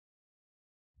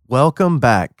Welcome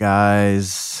back,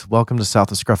 guys. Welcome to South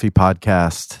of Scruffy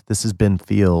Podcast. This is Ben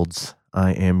Fields.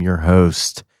 I am your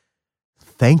host.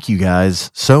 Thank you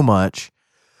guys so much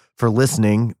for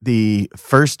listening. The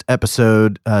first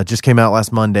episode just came out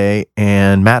last Monday,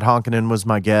 and Matt Honkinen was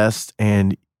my guest,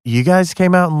 and you guys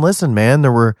came out and listened, man.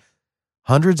 There were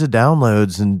hundreds of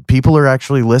downloads, and people are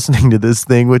actually listening to this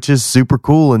thing, which is super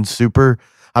cool and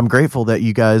I'm grateful that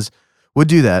you guys would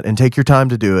do that and take your time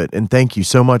to do it. And thank you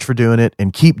so much for doing it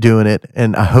and keep doing it.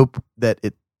 And I hope that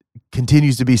it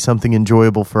continues to be something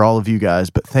enjoyable for all of you guys.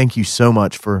 But thank you so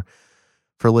much for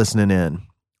listening in.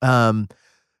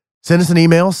 Send us an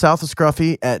email,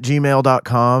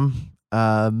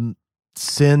 southofscruffy@gmail.com.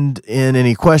 Send in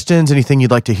any questions, anything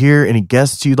you'd like to hear, any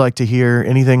guests you'd like to hear,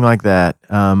 anything like that.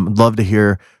 I'd love to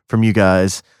hear from you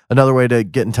guys. Another way to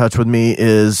get in touch with me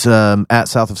is at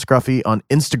South of Scruffy on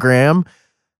Instagram.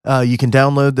 You can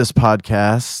download this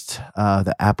podcast,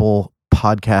 the Apple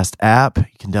Podcast app. You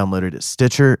can download it at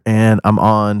Stitcher, and I'm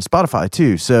on Spotify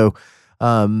too. So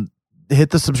hit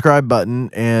the subscribe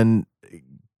button and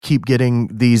keep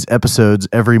getting these episodes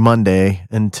every Monday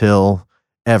until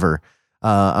ever.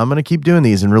 I'm going to keep doing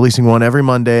these and releasing one every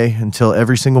Monday until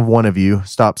every single one of you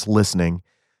stops listening.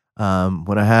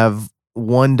 When I have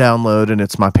one download and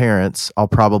it's my parents, I'll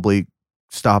probably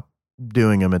stop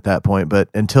doing them at that point. But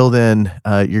until then,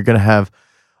 you're going to have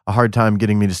a hard time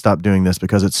getting me to stop doing this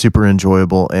because it's super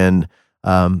enjoyable and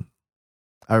I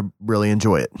really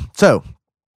enjoy it. So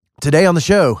today on the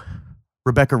show,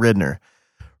 Rebecca Ridner.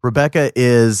 Rebecca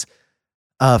is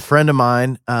a friend of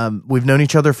mine. We've known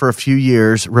each other for a few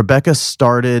years. Rebecca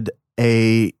started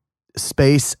a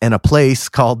space and a place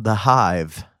called The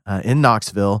Hive in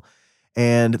Knoxville.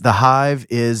 And The Hive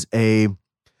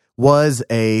was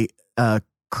a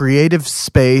creative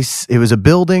space. It was a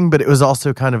building, but it was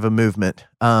also kind of a movement.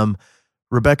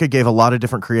 Rebecca gave a lot of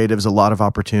different creatives a lot of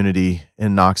opportunity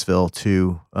in Knoxville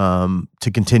to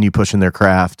continue pushing their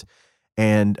craft.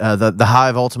 And the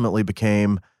Hive ultimately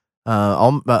became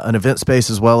an event space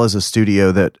as well as a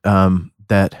studio that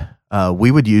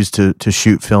we would use to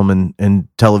shoot film and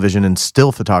television and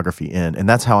still photography in. And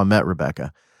that's how I met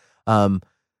Rebecca.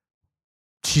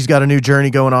 She's got a new journey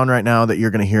going on right now that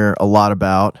you're going to hear a lot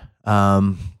about.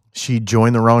 She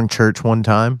joined the wrong church one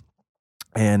time,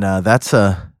 and that's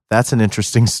an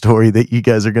interesting story that you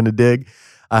guys are going to dig,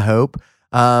 I hope.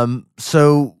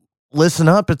 So listen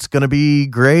up. It's going to be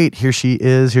great. Here she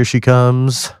is. Here she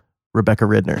comes. Rebecca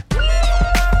Ridner.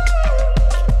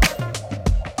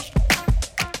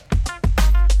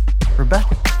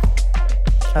 Rebecca,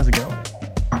 how's it going?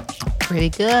 Pretty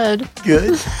good.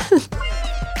 Good.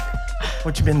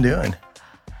 What you been doing?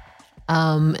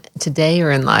 Today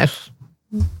or in life?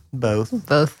 Both.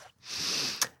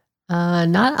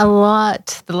 Not a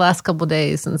lot the last couple of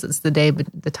days since it's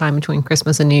the time between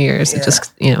Christmas and New Year's. Yeah. It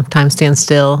just, time stands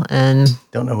still and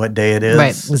Don't know what day it is.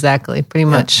 right, exactly, pretty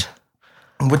much.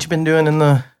 What you been doing in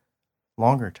the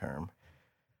longer term?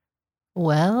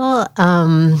 Well,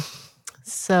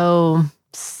 so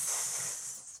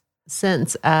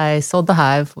since I sold the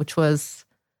Hive, which was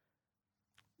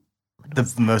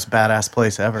The most badass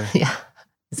place ever. yeah,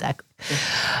 exactly.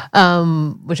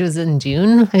 Which was in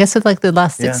June, I guess, of like the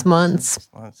last 6 months.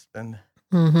 Well, it's been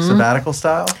Mhm. sabbatical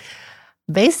style.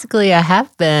 Basically, I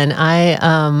have been.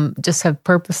 I just have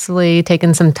purposely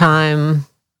taken some time,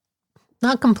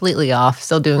 not completely off,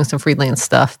 still doing some freelance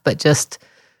stuff, but just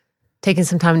taking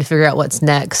some time to figure out what's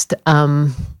next.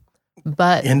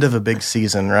 But End of a big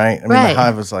season, right? I mean, Right. The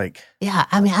Hive was like, yeah,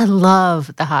 I mean, I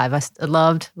love the Hive. I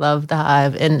loved the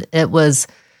Hive, and it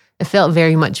felt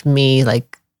very much me,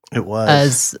 like it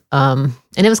was. and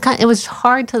it was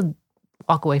hard to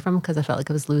walk away from because I felt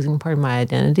like I was losing part of my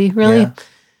identity, really, Yeah.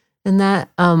 in that.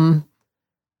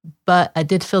 But I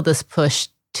did feel this push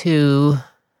to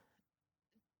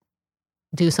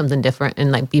do something different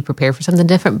and like be prepared for something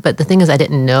different. But the thing is, I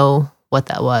didn't know what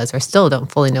that was, or still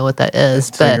don't fully know what that is.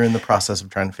 So but you're in the process of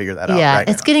trying to figure that out. yeah, right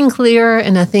it's now. getting clearer,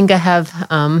 and I think I have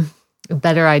a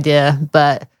better idea.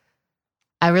 But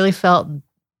I really felt,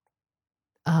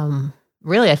 I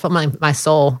felt my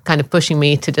soul kind of pushing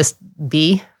me to just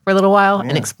be for a little while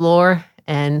and Yeah. explore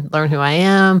and learn who I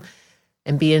am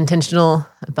and be intentional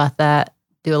about that.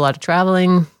 Do a lot of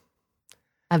traveling.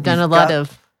 I've done You've a lot got-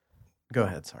 of Go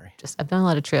ahead. Sorry. I've done a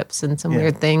lot of trips and some Yeah.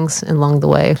 weird things along the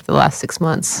way for the last 6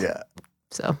 months. Yeah.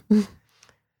 So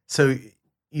So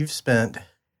you've spent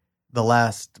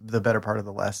the better part of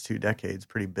the last 2 decades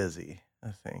pretty busy,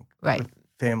 I think. right. With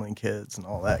family and kids and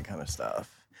all that kind of stuff.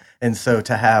 And so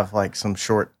to have like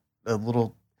a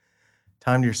little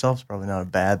time to yourself is probably not a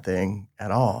bad thing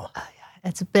at all.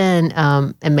 It's been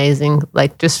amazing.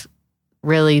 Like just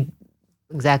really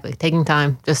exactly. Taking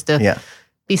time just to Yeah.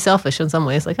 be selfish in some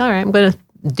ways. Like, all right, I'm going to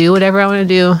do whatever I want to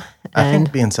do. I And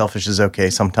think being selfish is okay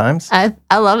sometimes. I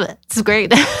love it. It's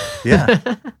great. Yeah.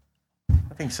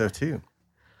 I think so too.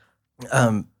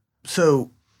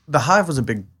 So the Hive was a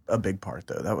big part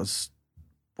though. That was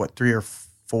what, 3 or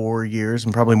 4 years,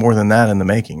 and probably more than that in the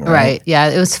making, right? Right. Yeah.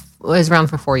 It was around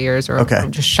for 4 years, or Okay.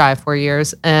 just shy of 4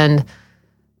 years. And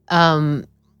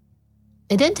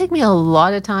it didn't take me a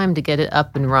lot of time to get it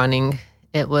up and running.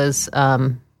 It was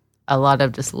a lot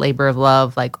of just labor of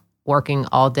love, like working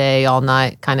all day, all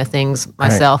night kind of things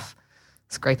myself,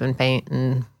 scraping paint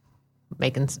and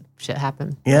making shit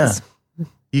happen. Yeah.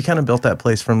 You kind of built that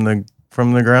place from the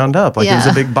ground up. Like it was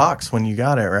a big box when you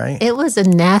got it, right? It was a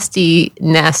nasty,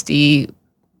 nasty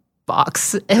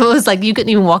box. It was like you couldn't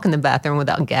even walk in the bathroom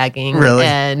without gagging. Really?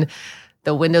 And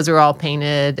the windows were all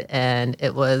painted, and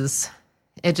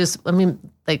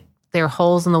like there were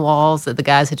holes in the walls that the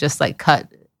guys had just like cut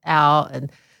out.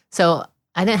 And so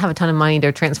I didn't have a ton of money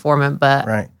to transform it, but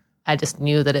Right. I just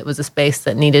knew that it was a space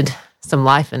that needed some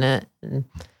life in it, and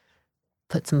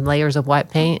put some layers of white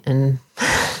paint and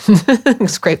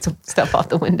scraped some stuff off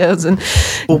the windows, and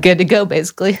good to go,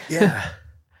 basically. Yeah.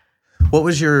 What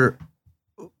was your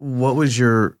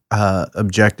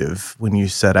objective when you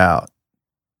set out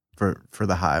for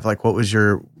the Hive? Like what was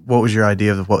your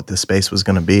idea of what the space was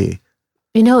going to be?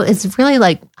 It's really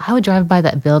like I would drive by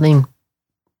that building,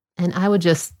 and I would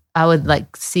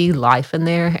like see life in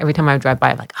there. Every time I would drive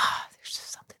by, I'm like, there's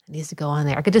just something that needs to go on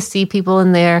there. I could just see people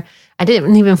in there. I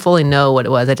didn't even fully know what it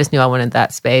was. I just knew I wanted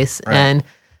that space. Right. And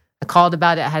I called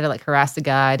about it. I had to like harass the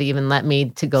guy to even let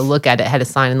me to go look at it. I had a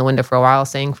sign in the window for a while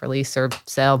saying for lease or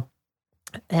sale.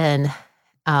 And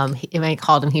when I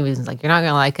called him, he was like, "You're not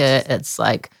going to like it. It's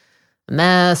like a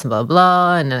mess and blah,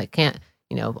 blah. And I can't,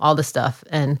 all this stuff."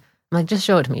 And I'm like, "Just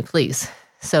show it to me, please."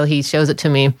 So he shows it to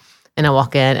me, and I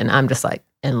walk in, and I'm just like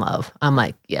in love. I'm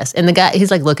like, yes. And the guy,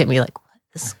 he's like, look at me like, what?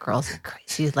 This girl's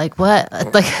crazy. Like, what?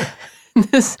 Like,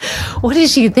 what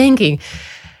is she thinking?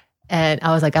 And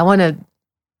I was like, I want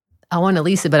to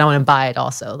lease it, but I want to buy it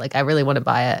also. Like, I really want to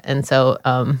buy it. And so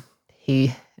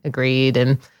he agreed,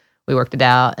 and we worked it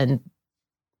out. And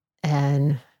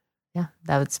yeah,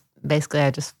 that was basically,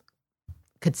 I just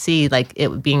could see like it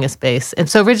being a space. And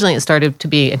so originally it started to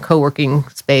be a co-working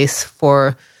space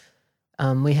for,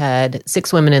 we had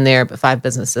 6 women in there, but 5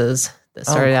 businesses that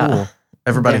started out.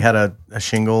 Everybody had a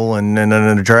shingle and an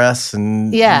address,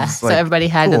 and yeah. like, So everybody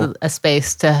had a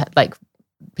space to like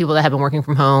people that had been working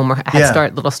from home or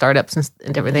had little startups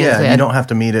and different things. Yeah, you don't have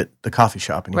to meet at the coffee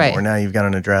shop anymore. Right. Now you've got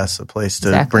an address, a place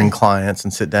to bring clients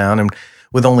and sit down. And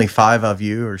with only 5 of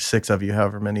you or 6 of you,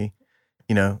 however many,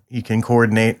 you can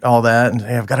coordinate all that. And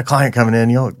hey, I've got a client coming in.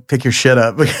 You'll pick your shit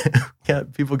up.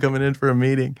 Got people coming in for a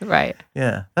meeting. Right.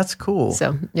 Yeah, that's cool.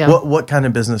 So yeah. What kind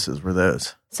of businesses were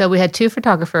those? So we had 2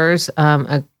 photographers,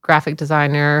 a graphic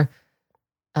designer,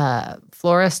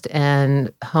 florist,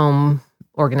 and home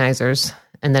organizers.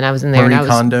 And then I was in there. Marie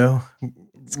Kondo?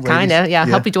 Kind of, yeah.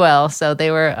 Help You Dwell. So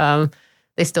they were,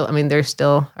 they're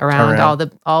still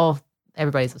around.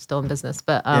 Everybody's still in business.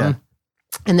 But,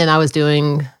 and then I was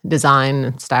doing design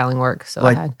and styling work. So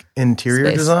like I had interior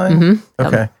space. design? Mm-hmm.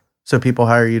 Okay. So people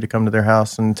hire you to come to their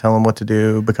house and tell them what to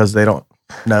do because they don't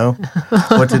know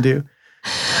what to do?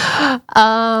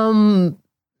 I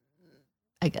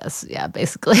guess, yeah,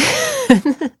 basically.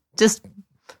 Just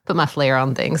put my flair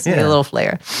on things. Give me a little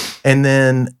flair. And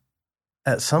then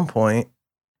at some point,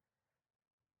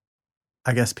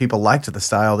 I guess people liked the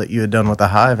style that you had done with the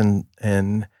Hive and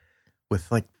with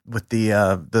the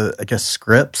I guess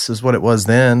scripts is what it was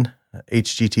then,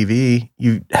 HGTV.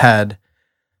 You had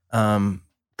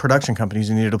production companies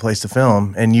who needed a place to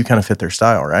film, and you kind of fit their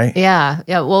style, right? Yeah.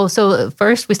 Well, so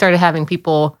first we started having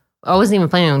people. I wasn't even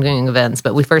planning on doing events,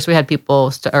 but we had people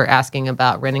start asking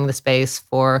about renting the space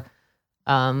for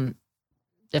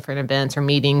different events or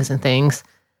meetings and things.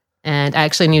 And I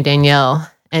actually knew Danielle,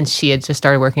 and she had just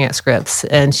started working at Scripps,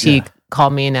 and she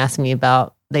called me and asked me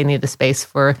about they needed a space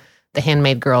for the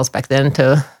handmade girls back then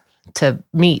to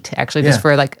meet, actually, just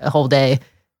for like a whole day.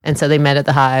 And so they met at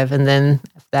the Hive, and then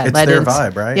that led into their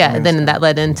vibe, right? Yeah, and then that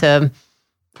led into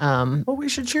we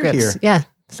should shoot Scripps. here. Yeah,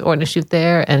 so wanting to shoot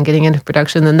there and getting into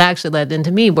production. Then that actually led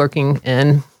into me working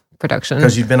in production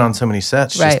because you've been on so many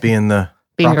sets, just being the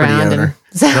property around owner,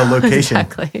 and the location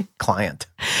exactly. client.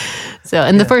 So,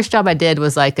 and the first job I did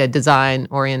was like a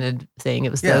design-oriented thing.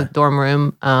 It was the dorm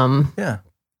room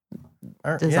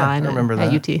design I remember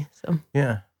that. at UT. So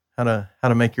yeah, how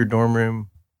to make your dorm room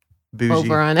bougie.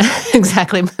 over on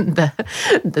exactly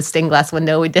the stained glass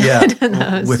window we did.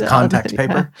 Yeah, with contact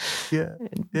paper.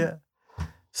 Yeah.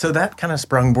 So that kind of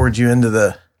sprung into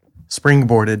the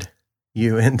springboarded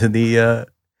you into the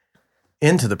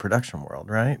production world,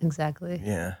 right? Exactly.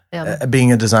 Yeah. Yeah.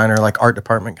 Being a designer, like art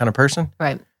department kind of person.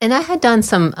 Right. And I had done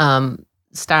some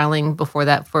styling before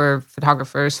that for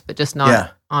photographers, but just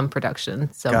not on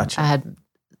production. So Gotcha. I had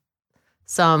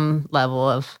some level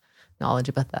of knowledge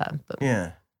about that. But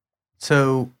yeah.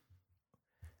 So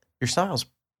your style's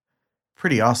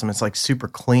pretty awesome. It's like super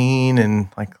clean and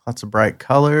like lots of bright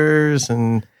colors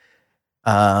and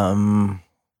I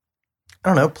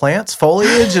don't know, plants,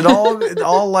 foliage, it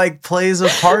all like plays a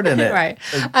part in it. Right.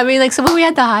 I mean, like, so when we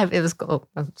had the hive, it was cool.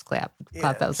 I was glad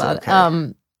that was loud.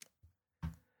 Okay.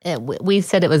 We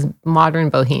said it was modern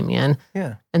bohemian.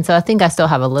 Yeah. And so I think I still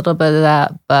have a little bit of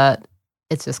that, but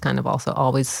it's just kind of also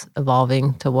always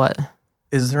evolving to what.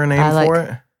 Is there a name for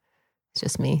it? It's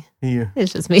just me. You.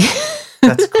 It's just me.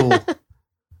 That's cool.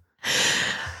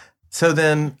 So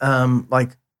then,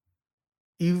 like,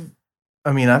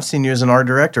 I've seen you as an art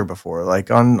director before, like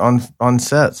on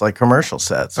sets, like commercial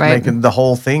sets. Right. Making the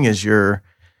whole thing is your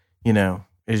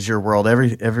world.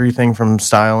 Everything from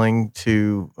styling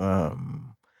to,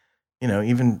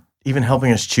 even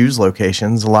helping us choose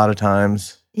locations. A lot of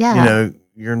times,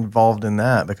 you're involved in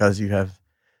that because you have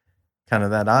kind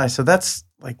of that eye. So that's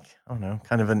like, I don't know,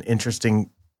 kind of an interesting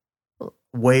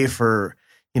way for,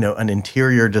 an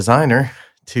interior designer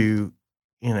to,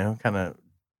 kind of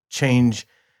change,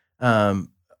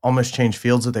 almost change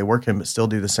fields that they work in, but still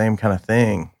do the same kind of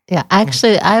thing. Yeah,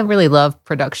 actually, I really love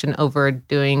production over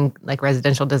doing like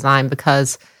residential design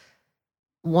because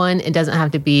one, it doesn't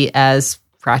have to be as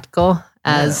practical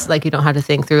as like you don't have to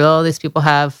think through, oh, these people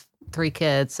have 3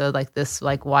 kids, so like this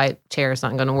like white chair is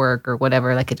not going to work or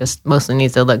whatever. Like it just mostly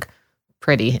needs to look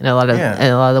pretty in a lot of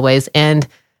the ways. And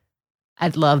I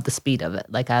love the speed of it.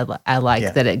 Like I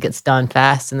like that it gets done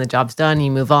fast and the job's done.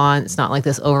 You move on. It's not like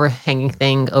this overhanging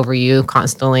thing over you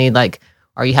constantly. Like,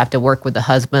 or you have to work with the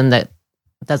husband that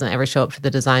doesn't ever show up to the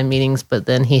design meetings, but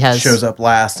then he shows up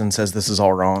last and says this is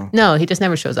all wrong. No, he just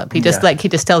never shows up. He just he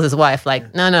just tells his wife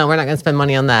like, no, we're not going to spend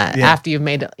money on that after you've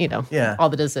made all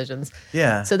the decisions.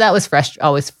 Yeah. So that was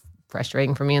always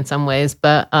frustrating for me in some ways,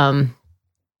 but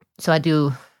so I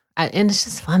do. And it's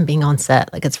just fun being on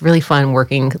set. Like it's really fun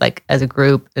working like as a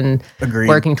group and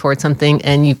working towards something.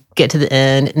 And you get to the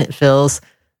end and it feels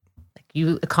like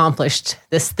you accomplished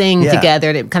this thing together.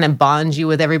 And it kind of bonds you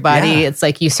with everybody. Yeah. It's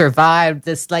like you survived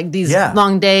this like these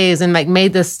long days and like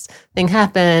made this thing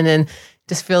happen. And it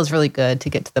just feels really good to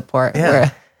get to the part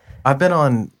where I've been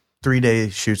on 3-day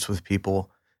shoots with people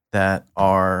that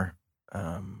are.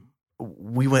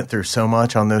 We went through so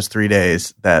much on those 3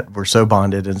 days that we're so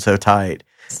bonded and so tight.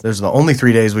 Those are the only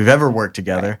 3 days we've ever worked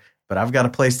together, but I've got a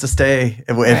place to stay.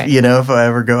 If I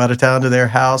ever go out of town to their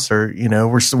house or,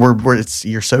 you're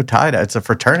so tight. It's a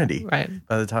fraternity. Right.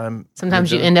 By the time.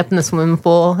 Sometimes you end up in the swimming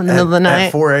pool in the middle of the night.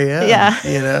 At 4 a.m.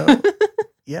 Yeah.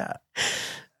 Yeah.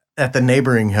 At the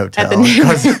neighboring hotel.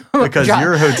 Because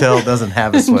your hotel doesn't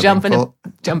have a swimming pool.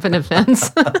 Jumping a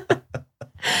fence.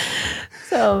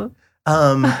 So.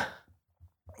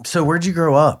 So where'd you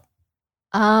grow up?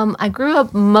 I grew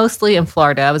up mostly in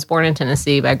Florida. I was born in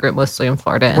Tennessee, but I grew up mostly in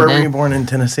Florida. Where were you born in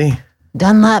Tennessee?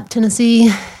 Dunlap,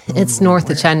 Tennessee. It's north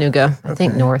of Chattanooga. I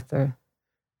think north. Or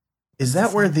is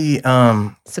that where the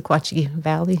Sequatchie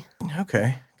Valley?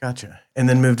 Okay, gotcha. And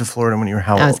then moved to Florida when you were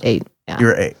how old? I was 8. Yeah. You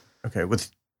were 8. Okay,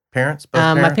 with parents? Both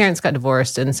parents? My parents got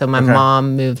divorced, and so my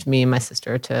mom moved me and my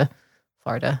sister to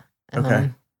Florida.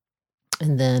 And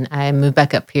then I moved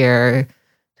back up here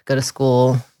to go to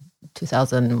school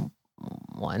 2001.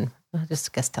 I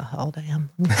just guess how old I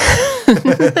am.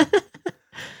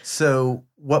 So,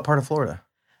 what part of Florida?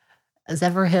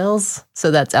 Zephyr Hills.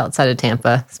 So that's outside of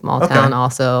Tampa, small town.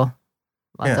 Also,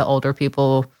 lots of older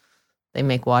people. They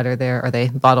make water there, or they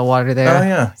bottle water there. Oh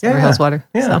yeah, Zephyr Hills water.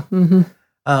 Yeah.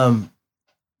 So,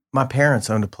 my parents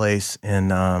owned a place in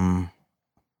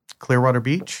Clearwater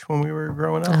Beach when we were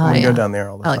growing up. Oh, we go down there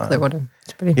all the time. I like Clearwater.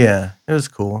 It's pretty. Yeah, it was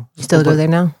cool. You still go there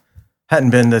now?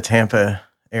 Hadn't been to Tampa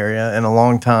area in a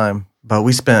long time, but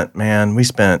we spent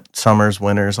summers,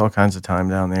 winters, all kinds of time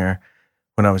down there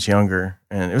when I was younger,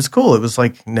 and it was cool. It was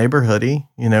like neighborhoody,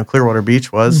 Clearwater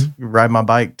Beach was. You ride my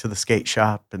bike to the skate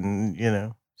shop,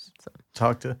 and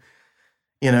talk to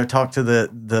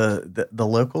the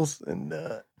locals, and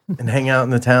hang out in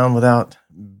the town without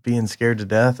being scared to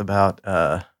death about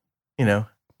my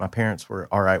parents were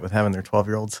all right with having their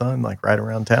 12-year-old son like ride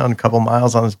around town a couple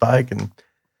miles on his bike, and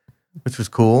which was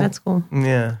cool. That's cool.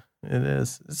 Yeah, it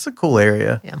is. It's a cool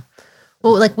area. Yeah.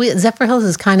 Well, like Zephyr Hills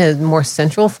is kind of more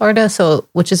central Florida, so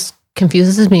which is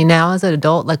confuses me now as an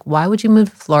adult. Like, why would you move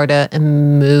to Florida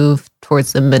and move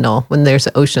towards the middle when there's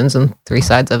oceans on 3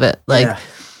 sides of it? Like,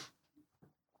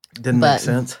 Didn't But, make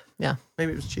sense. yeah.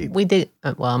 Maybe it was cheap. We did,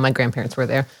 well, my grandparents were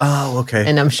there. Oh, okay.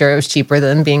 And I'm sure it was cheaper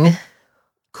than being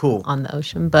Cool. on the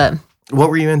ocean. But What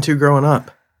were you into growing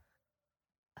up?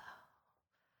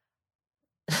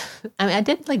 I mean, I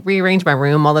did like rearrange my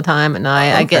room all the time at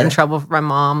night. I get in Okay. trouble for my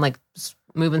mom, like just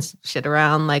moving shit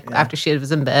around. Like Yeah. after she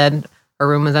was in bed, her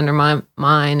room was under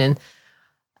mine,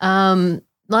 and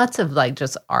lots of like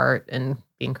just art and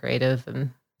being creative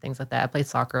and things like that. I played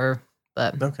soccer,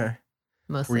 but Okay.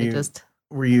 mostly you- just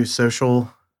Were you social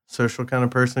kind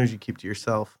of person, or did you keep to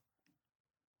yourself?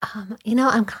 I'm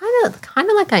kind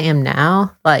of like I am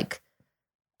now. Like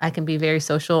I can be very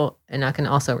social, and I can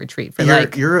also retreat for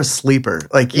You're a sleeper.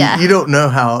 Like Yeah. you don't know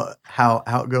how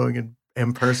outgoing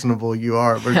and personable you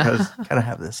are because you kind of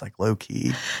have this like low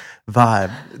key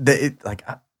vibe.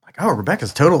 That oh,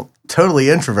 Rebecca's totally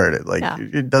introverted. Like Yeah.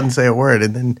 it doesn't say a word,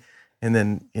 and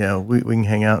then we can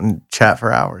hang out and chat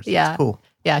for hours. Yeah. It's cool.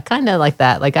 Yeah, kind of like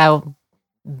that. Like I'll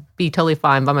be totally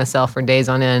fine by myself for days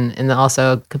on end, and then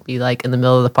also could be like in the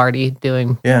middle of the party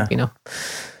doing, Yeah.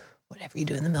 whatever you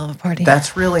do in the middle of a party.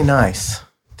 That's really nice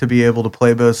to be able to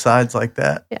play both sides like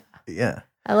that. Yeah. Yeah.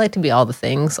 I like to be all the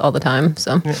things all the time.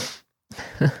 So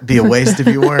Be a waste if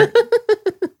you weren't.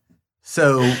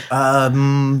 So,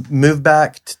 moved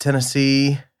back to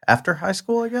Tennessee after high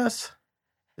school, I guess.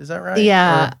 Is that right?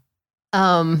 yeah,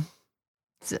 Or-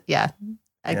 yeah.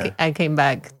 I came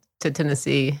back to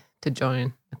Tennessee to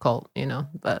join a cult,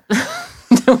 but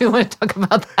do we want to talk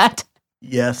about that?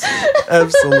 Yes,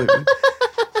 absolutely.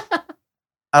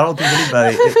 I don't think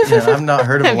anybody. I've not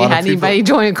heard of Have a you lot had of people. anybody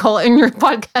join a cult in your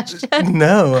podcast yet?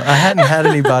 No, I hadn't had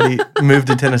anybody move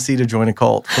to Tennessee to join a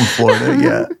cult from Florida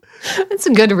yet. It's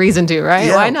a good reason to, right?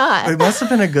 Yeah, Why not? It must have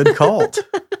been a good cult.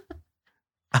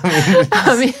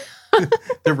 I mean,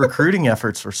 the recruiting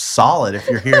efforts were solid if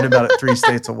you're hearing about it 3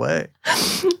 states away.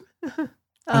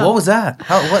 What was that?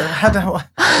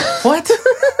 What?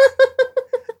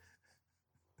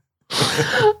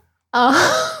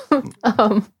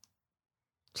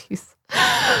 Jeez.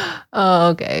 Oh,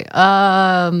 okay.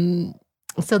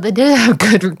 So they did have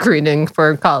good recruiting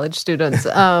for college students.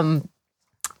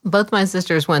 Both my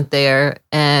sisters went there,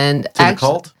 and To the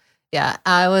cult? Yeah,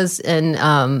 I was going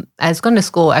to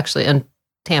school actually in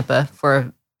Tampa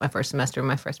for my first semester,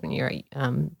 my freshman year at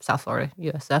South Florida,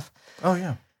 USF. Oh,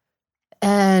 yeah.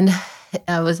 And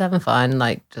I was having fun,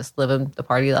 like just living the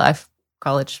party life,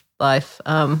 college life.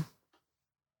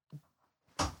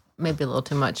 Maybe a little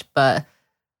too much, but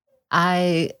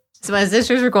so my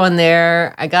sisters were going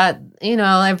there. I got,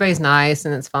 everybody's nice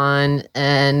and it's fun.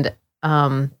 And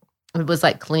it was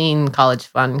like clean college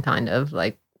fun, kind of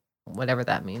like whatever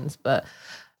that means. But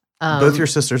Both your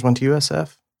sisters went to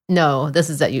USF? no, this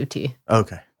is at UT.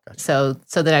 Okay. Gotcha.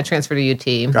 So then I transferred to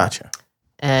UT. Gotcha.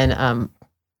 And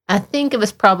I think it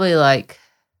was probably like,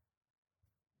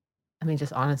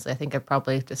 just honestly, I think I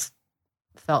probably just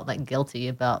felt like guilty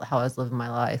about how I was living my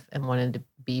life and wanted to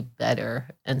be better.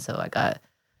 And so I got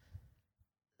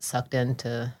sucked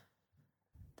into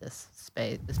this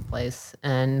place.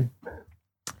 And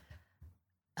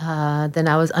then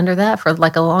I was under that for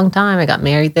like a long time. I got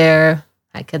married there,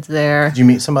 had kids there. Did you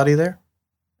meet somebody there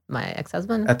My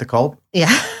ex-husband. at the cult?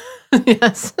 Yeah.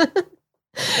 Yes.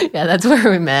 Yeah, that's where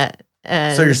we met.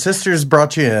 And So your sisters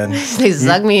brought you in. they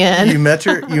sucked me in. You met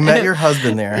your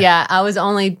husband there. Yeah, I was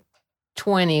only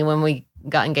 20 when we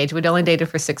got engaged. We'd only dated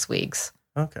for 6 weeks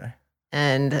Okay.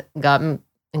 and got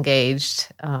engaged.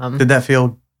 Did that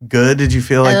feel good? Did you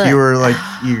feel like you were like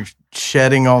you're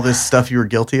shedding all this stuff you were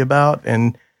guilty about?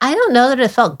 And I don't know that it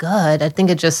felt good. I think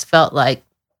it just felt like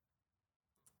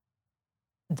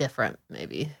different,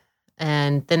 maybe.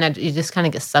 And then you just kind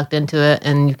of get sucked into it,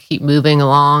 and you keep moving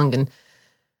along. And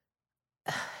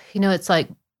it's like,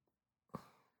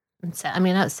 it's sad.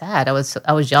 I was sad.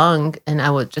 I was young, and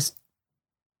I was just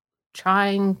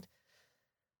trying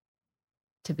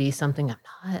to be something I'm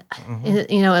not. Mhm.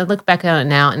 And, I look back on it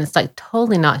now, and it's like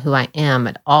totally not who I am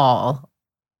at all.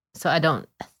 So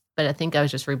but I think I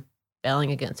was just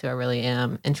rebelling against who I really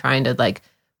am and trying to like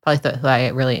probably thought who I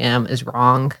really am is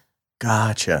wrong,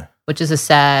 Gotcha. which is a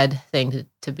sad thing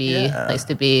to be, Yeah. place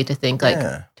to be, to think like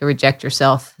Yeah. to reject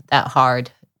yourself that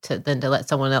hard to let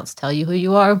someone else tell you who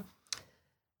you are.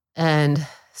 And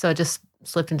so I just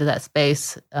slipped into that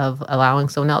space of allowing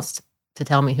someone else to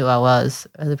tell me who I was,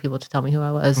 other people to tell me who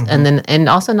I was. Mhm. And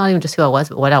also not even just who I was,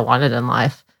 but what I wanted in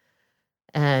life.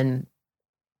 And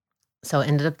so I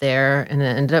ended up there, and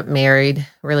then ended up married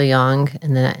really young.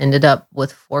 And then I ended up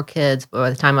with 4 kids, but by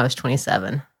the time I was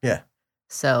 27. Yeah.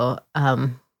 So, That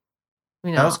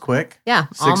was quick. yeah.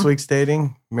 6 weeks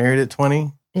dating, married at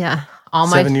 20. Yeah. All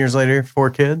 7 years later,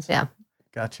 4 kids. Yeah.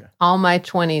 Gotcha. all my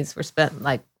 20s were spent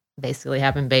like basically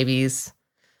having babies,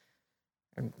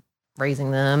 or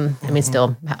raising them. I mean,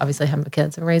 still obviously having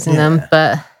kids and raising them,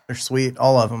 but they're sweet,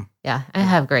 all of them. Yeah, I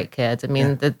have great kids. I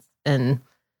mean, and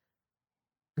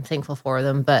I'm thankful for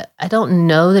them, but I don't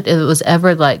know that it was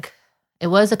ever like, it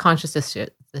was a conscious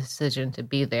decision to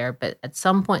be there, but at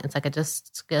some point it's like I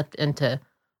just skipped into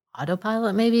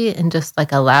autopilot maybe and just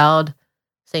like allowed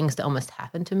things to almost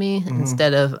happen to me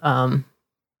instead of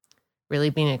really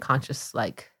being a conscious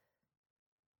like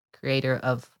creator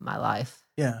of my life.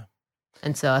 Yeah.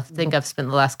 And so I think I've spent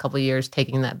the last couple of years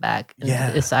taking that back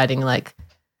and deciding like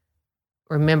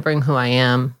remembering who I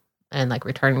am and like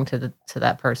returning to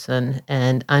that person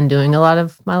and undoing a lot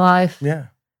of my life. Yeah.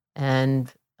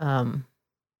 And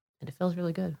it feels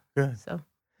really good. Good.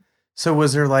 So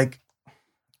was there like,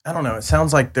 I don't know, it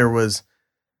sounds like there was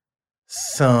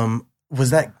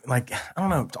was that like, I don't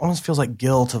know, it almost feels like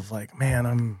guilt of like, man,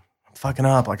 I'm fucking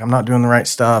up. Like I'm not doing the right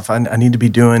stuff. I need to be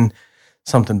doing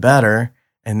something better.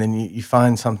 And then you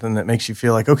find something that makes you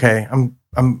feel like, okay,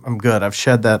 I'm good. I've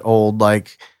shed that old,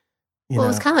 like, you know.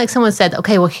 It's kind of like someone said,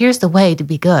 okay, well, here's the way to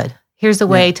be good. Here's the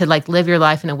way to like live your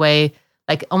life in a way,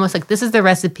 like almost like this is the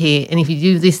recipe. And if you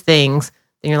do these things,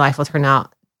 then your life will turn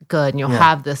out good and you'll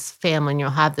have this family and you'll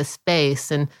have this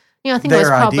space. And, you know, I think I was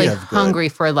probably hungry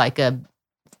for like a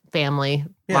family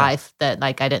life that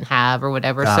like I didn't have or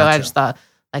whatever. Gotcha. So I just thought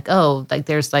like, oh, like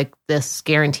there's like this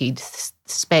guaranteed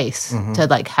space to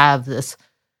like have this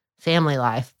family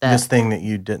life, this thing that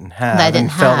you didn't have, that I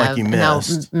didn't felt have, like you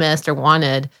missed or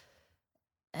wanted,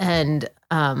 and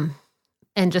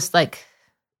just like,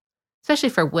 especially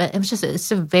for women,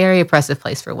 it's a very oppressive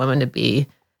place for women to be,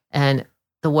 and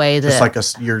the way that it's like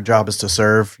your job is to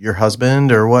serve your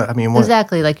husband or what? I mean, what?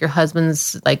 Exactly, like your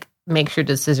husband's like makes your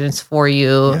decisions for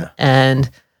you, and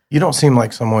you don't seem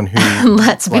like someone who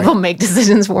lets people make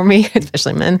decisions for me,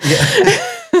 especially men.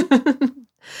 Yeah.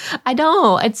 I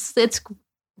don't. It's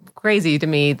crazy to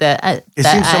me that it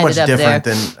seems so much different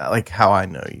than like how I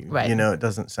know you. Right. You know, it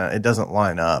doesn't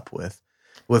line up with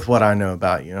what I know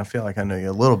about you. And I feel like I know you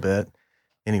a little bit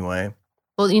anyway.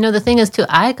 Well, you know, the thing is too,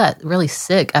 I got really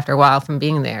sick after a while from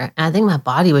being there. And I think my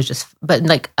body was just, but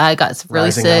like I got really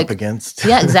rising sick. Up against.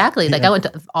 Yeah, exactly. Like I went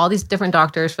to all these different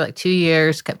doctors for like 2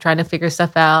 years, kept trying to figure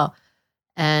stuff out.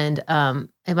 And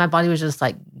my body was just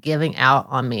like giving out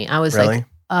on me. I was like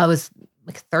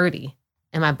 30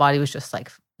 and my body was just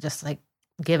like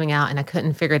giving out and I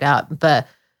couldn't figure it out. But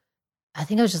I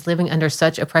think I was just living under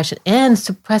such oppression and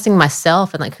suppressing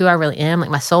myself and like who I really am. Like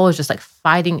my soul was just like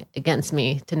fighting against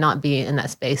me to not be in that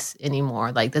space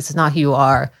anymore. Like this is not who you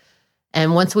are.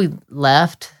 And once we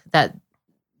left that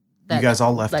you guys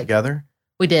all left together?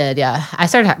 We did. Yeah. I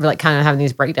started kind of having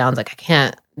these breakdowns. Like I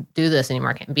can't do this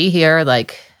anymore. I can't be here.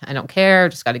 Like I don't care.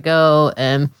 Just got to go.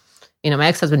 And you know, my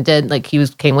ex-husband did, like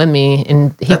came with me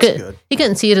and he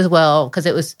couldn't see it as well because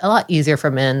it was a lot easier for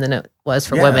men than it was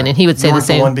for women. And he would say the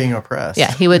same. The one being oppressed.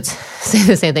 Yeah, he would say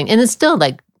the same thing. And it's still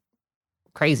like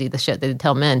crazy, the shit they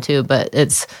tell men too, but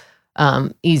it's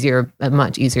a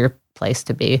much easier place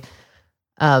to be.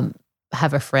 I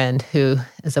have a friend who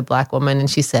is a Black woman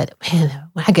and she said, man,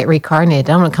 when I get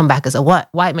reincarnated, I'm going to come back as a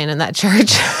white man in that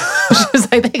church. She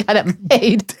was like, they got it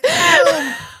made.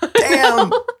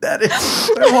 Damn, that is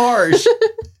so harsh.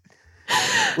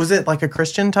 Was it like a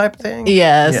Christian type thing?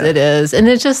 Yes, it is. And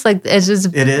it's just like,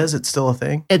 it's still a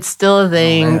thing? It's still a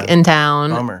thing in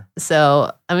town. Bummer.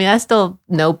 So, I mean, I still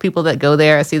know people that go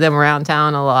there. I see them around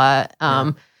town a lot.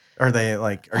 Are they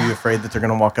like, are you afraid that they're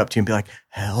going to walk up to you and be like,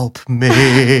 help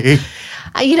me?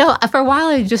 You know, for a while,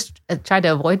 I just tried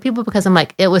to avoid people because I'm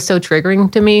like, it was so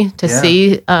triggering to me to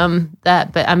see that.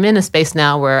 But I'm in a space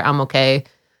now where I'm okay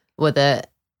with it.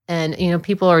 And, you know,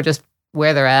 people are just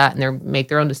where they're at and they make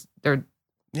their own, I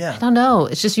don't know.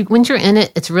 It's just, once you're in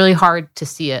it, it's really hard to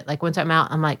see it. Like once I'm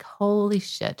out, I'm like, holy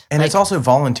shit. And like, it's also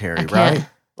voluntary, right?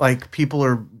 Like people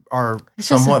are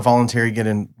somewhat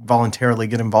voluntarily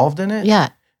get involved in it. Yeah.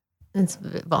 It's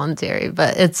voluntary,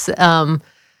 but it's a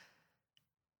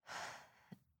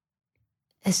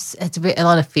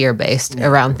lot of fear based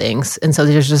around things. And so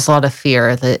there's just a lot of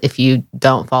fear that if you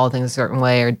don't follow things a certain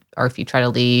way or if you try to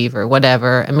leave or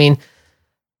whatever, I mean,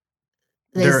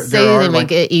 they say they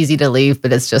make it easy to leave,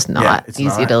 but it's just not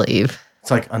easy to leave.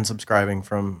 It's like unsubscribing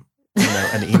from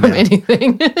an email. From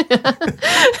anything.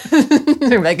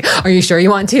 They're like, are you sure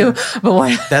you want to? But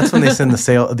what? That's when they send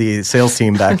the sales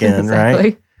team back in,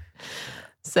 right?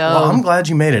 So well, I'm glad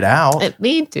you made it out.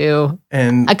 Me too.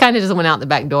 And I kind of just went out the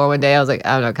back door one day. I was like,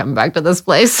 I'm not coming back to this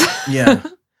place. Yeah.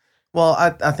 Well,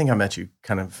 I think I met you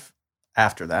kind of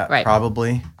after that,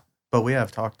 probably. But we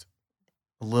have talked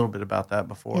a little bit about that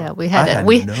before. Yeah, we I had had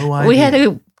we no idea. we had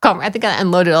a I think I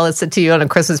unloaded all this to you on a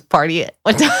Christmas party at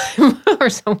one time or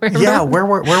somewhere. Yeah, where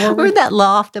were We were we? in that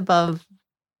loft above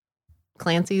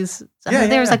Clancy's. Yeah,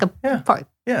 There was like a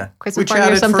yeah. Christmas We party or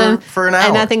chatted something. for an hour.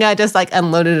 And I think I just like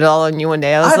unloaded it all on you one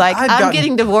day. I was I'm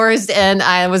getting divorced and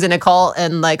I was in a cult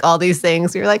and like all these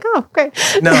things. You're like, oh, great.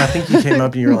 No, I think you came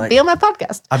up and you were like, be on my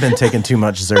podcast. I've been taking too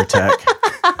much Zyrtec.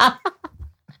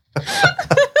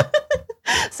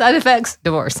 Side effects,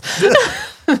 divorce.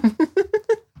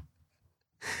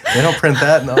 They don't print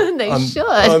that They should.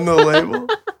 on the label.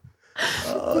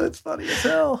 Oh, it's funny as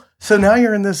hell. So now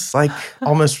you're in this like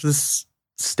almost this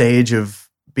stage of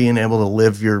being able to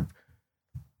live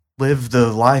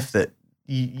the life that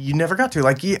you never got to.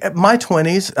 Like my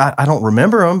 20s, I don't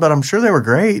remember them, but I'm sure they were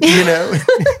great, you know?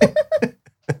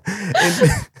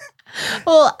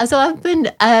 Well, so I've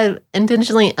been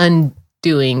intentionally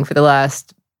undoing for the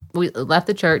last, we left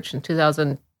the church in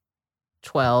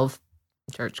 2012,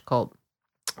 church cult.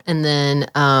 And then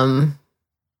I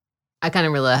kind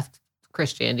of left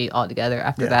Christianity altogether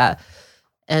after that.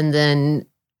 And then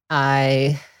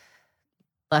I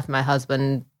left my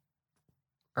husband,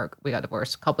 or we got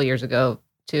divorced a couple years ago,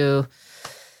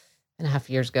 2.5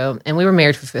 years ago, and we were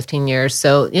married for 15 years.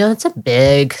 So, you know, it's a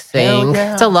big thing.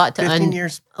 Yeah. It's a lot to 15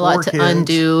 years,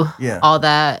 undo all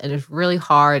that. And it's really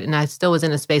hard. And I still was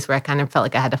in a space where I kind of felt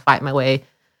like I had to fight my way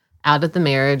out of the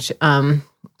marriage.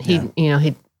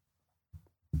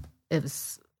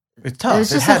 It's tough. It was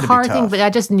just a hard thing, but I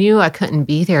just knew I couldn't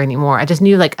be there anymore. I just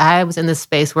knew like I was in this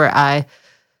space where I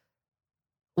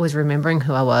was remembering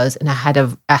who I was, and I had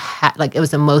like it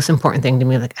was the most important thing to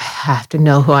me. Like I have to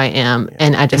know who I am,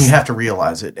 and you have to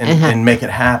realize it and make it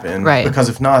happen, right? Because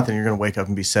if not, then you're going to wake up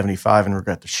and be 75 and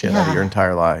regret the shit out of your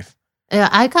entire life. Yeah,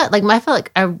 I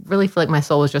really feel like my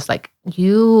soul was just like,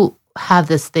 you have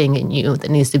this thing in you that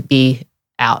needs to be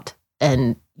out,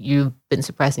 and you've been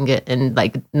suppressing it and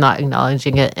like not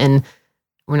acknowledging it, and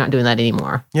we're not doing that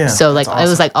anymore. Yeah. So like awesome. It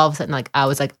was like all of a sudden like I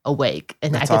was like awake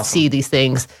and I could see these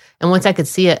things. And once I could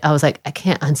see it, I was like, I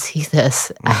can't unsee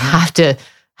this. Mm-hmm. I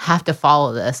have to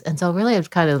follow this. And so really I've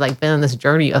kind of like been on this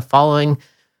journey of following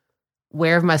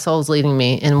where my soul's leading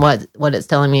me and what it's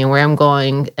telling me and where I'm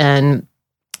going. And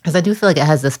because I do feel like it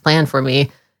has this plan for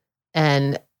me.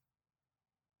 And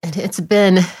it's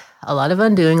been a lot of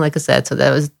undoing, like I said. So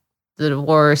that was the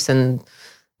divorce, and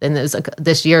then there's like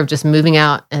this year of just moving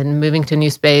out and moving to a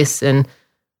new space and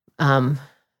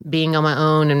being on my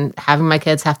own and having my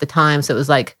kids half the time. So it was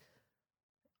like,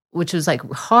 which was like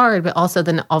hard, but also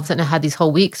then all of a sudden I had these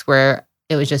whole weeks where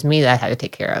it was just me that I had to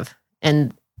take care of.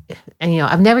 And you know,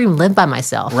 I've never even lived by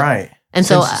myself. Right. And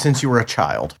since you were a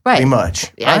child, right. Pretty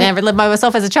much. Right? I never lived by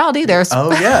myself as a child either.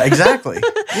 Oh yeah, exactly.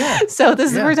 Yeah. So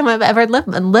this is the first time I've ever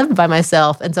lived by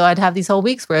myself. And so I'd have these whole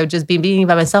weeks where I would just be being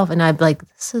by myself, and I'd be like,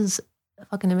 this is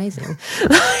fucking amazing.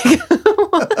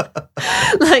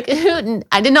 Like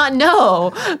I did not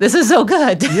know this is so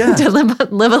good to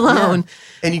live alone. Yeah.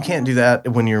 And you can't do that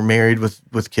when you're married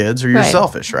with kids, or you're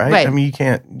selfish, right? I mean, you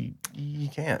can't. You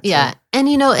can't. Yeah. So. And,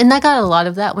 you know, and I got a lot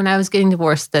of that when I was getting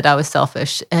divorced, that I was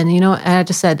selfish. And, you know, and I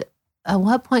just said, at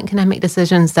what point can I make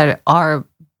decisions that are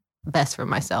best for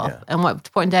myself? Yeah. And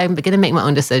what point do I begin to make my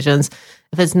own decisions?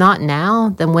 If it's not now,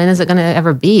 then when is it going to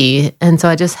ever be? And so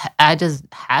I just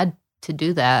had to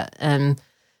do that. And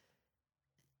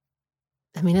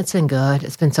I mean, it's been good.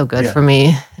 It's been so good for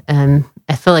me. And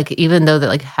I feel like even though that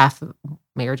like half of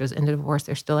marriages end in divorce,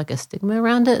 there's still like a stigma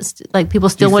around it. It's like people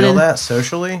still want to feel that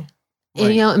socially.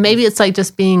 Like, you know, maybe it's like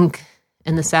just being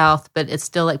in the South, but it's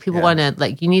still like people want to,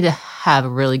 like, you need to have a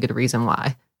really good reason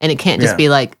why. And it can't just be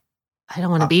like, I don't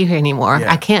want to be here anymore.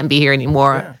 I can't be here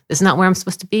anymore. Yeah. It's not where I'm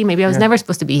supposed to be. Maybe I was never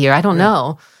supposed to be here. I don't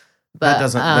know.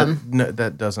 But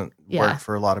that doesn't work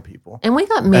for a lot of people. And we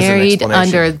got married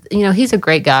under, you know, he's a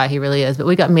great guy. He really is. But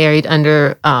we got married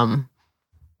under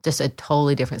just a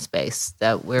totally different space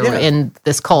that we were in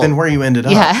this cult. Than where you ended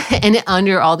up. Yeah. And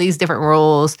under all these different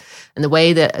rules and the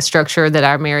way that structure that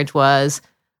our marriage was,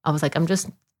 I was like, I'm just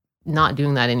not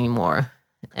doing that anymore.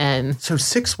 And so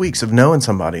 6 weeks of knowing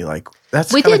somebody, like,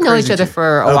 that's we did know each other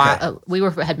for a while. We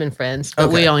had been friends,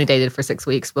 but we only dated for 6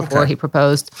 weeks before he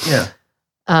proposed. Yeah.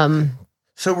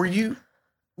 So were you,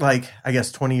 like, I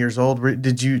guess 20 years old?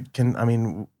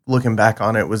 Looking back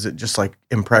on it, was it just like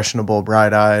impressionable,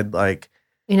 bright-eyed, like?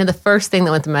 You know, the first thing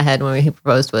that went through my head when he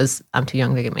proposed was, I'm too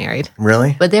young to get married.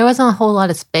 Really? But there wasn't a whole lot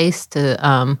of space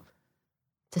to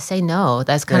say no.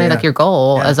 That's kind of like your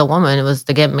goal as a woman. It was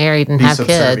to get married and have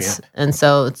kids. And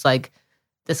so it's like,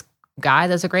 this guy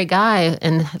that's a great guy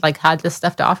and like had this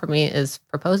stuff to offer me is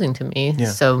proposing to me. Yeah.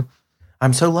 So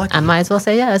I'm so lucky. I might as well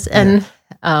say yes. And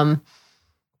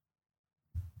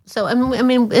So I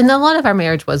mean, and a lot of our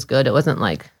marriage was good. It wasn't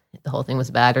like the whole thing was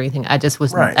bad or anything. I just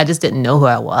was. Right. I just didn't know who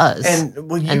I was.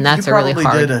 And that's you a really probably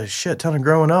hard. did a shit ton of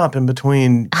growing up in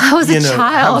between. I was a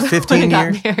child. 15 when I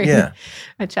years. got married. Yeah.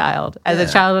 A child. As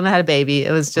a child when I had a baby,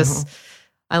 it was just.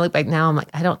 I look back now. I'm like,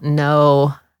 I don't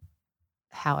know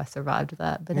how I survived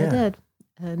that, but I did.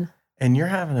 And you're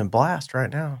having a blast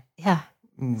right now. Yeah.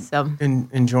 So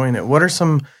enjoying it. What are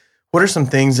some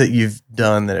things that you've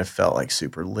done that have felt like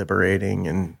super liberating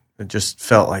and it just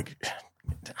felt like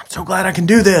I'm so glad I can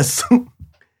do this?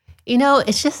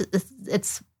 It's just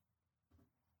it's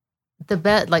the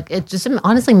bet. Like it's just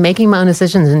honestly making my own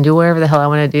decisions and do whatever the hell I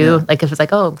want to do. Yeah. Like if it's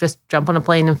like, oh, just jump on a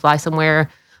plane and fly somewhere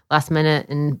last minute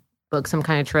and book some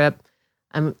kind of trip.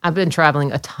 I've been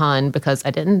traveling a ton because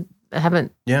I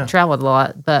haven't traveled a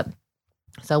lot, but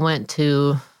so I went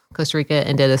to Costa Rica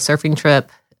and did a surfing trip,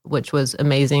 which was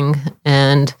amazing,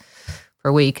 and for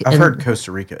a week. I've heard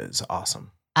Costa Rica is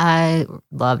awesome. I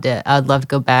loved it. I'd love to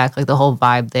go back. Like the whole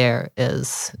vibe there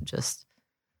is just.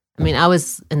 I mean, I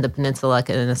was in the peninsula, like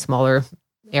in a smaller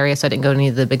area, so I didn't go to any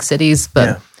of the big cities,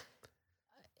 but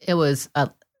it was. I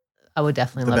would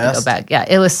definitely love to go back. Yeah,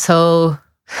 it was so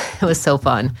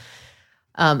fun,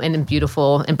 and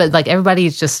beautiful, but like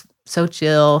everybody's just so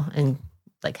chill and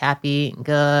like happy and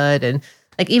good, and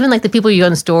like even like the people you go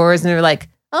in stores and they're like,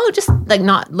 oh, just like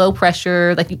not low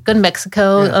pressure. Like you go to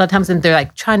Mexico a lot of times and they're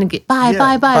like trying to get buy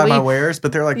my wares,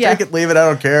 but they're like, take it, leave it, I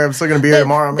don't care. I'm still gonna be here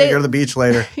tomorrow. I'm gonna go to the beach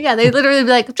later. Yeah, they literally be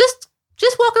like, just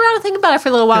walk around and think about it for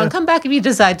a little while and come back if you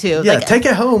decide to. Yeah, like, take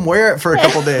it home, wear it for a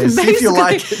couple days, see if you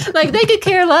like it. Like they could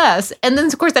care less, and then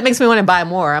of course that makes me want to buy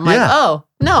more. I'm like, oh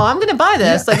no, I'm gonna buy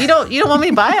this. Like you don't want me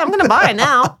to buy it? I'm gonna buy it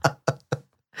now.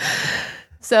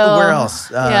 So where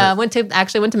else? I went to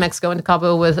Mexico, went to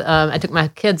Cabo with. I took my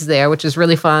kids there, which is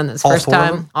really fun. It's all first four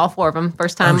time, of them? all four of them.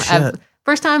 First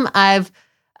time I've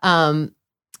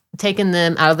taken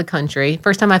them out of the country.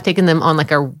 First time I've taken them on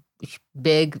like a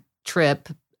big trip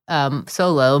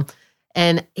solo,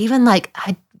 and even like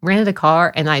I rented a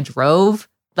car and I drove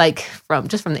like from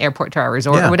the airport to our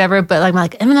resort or whatever. But I'm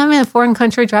like, I'm in a foreign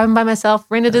country driving by myself.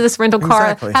 Rented this rental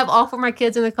car. Exactly. Have all four of my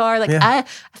kids in the car. Like I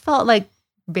felt like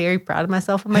very proud of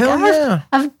myself. I'm like,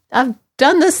 I've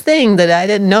done this thing that I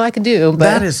didn't know I could do. But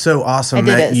that is so awesome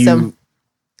that you.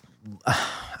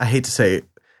 I hate to say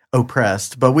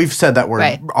oppressed, but we've said that word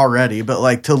already. But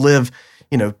like to live,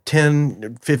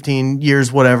 10, 15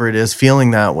 years, whatever it is,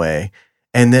 feeling that way,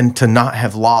 and then to not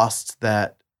have lost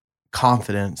that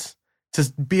confidence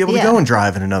to be able to go and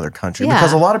drive in another country,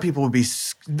 because a lot of people would be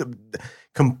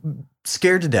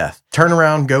scared to death, turn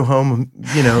around, go home,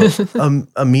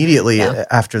 immediately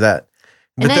after that.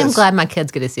 But I'm glad my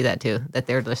kids get to see that too, that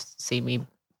they're just see me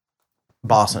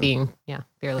bossing, being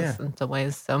fearless in some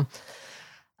ways. So,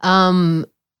 I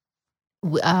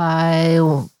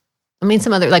mean,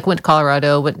 some other, like went to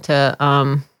Colorado, I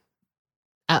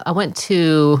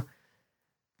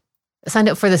signed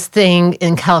up for this thing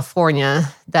in California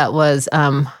that was,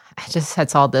 I just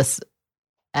had saw this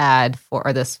ad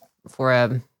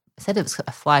I said it was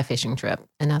a fly fishing trip.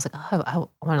 And I was like, oh, I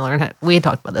want to learn we had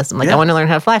talked about this. I'm like, I want to learn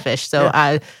how to fly fish. So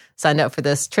I signed up for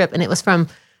this trip, and it was from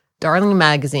Darling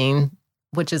Magazine,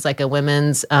 which is like a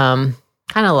women's kind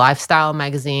of lifestyle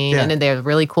magazine. And they have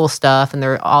really cool stuff, and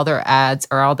all their ads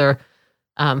or all their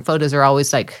photos are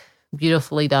always like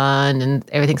beautifully done and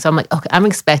everything. So I'm like, okay, I'm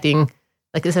expecting,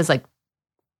 like this is like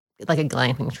a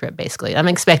glamping trip, basically. I'm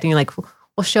expecting like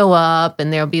we'll show up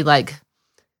and there'll be like,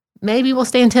 maybe we'll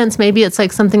stay in tents. Maybe it's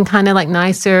like something kind of like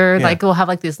nicer. Yeah. Like we'll have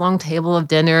like this long table of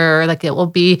dinner. Like it will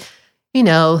be,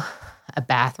 a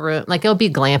bathroom. Like it'll be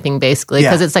glamping basically,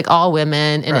 because it's like all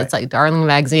women and it's like Darling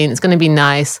Magazine. It's going to be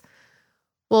nice.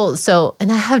 Well,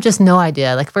 and I have just no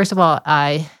idea. Like, first of all,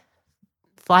 I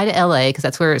fly to LA because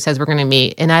that's where it says we're going to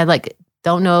meet. And I like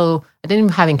don't know. I didn't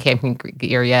even have any camping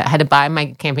gear yet. I had to buy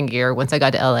my camping gear once I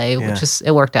got to LA, which is,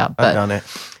 it worked out. But I've done it.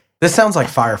 This sounds like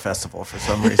Fire Festival for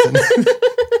some reason.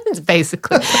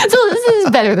 Basically. So this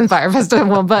is better than Fire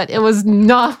Festival, but it was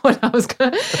not what I was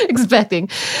expecting.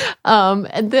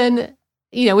 And then,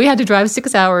 we had to drive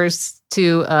 6 hours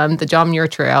to the John Muir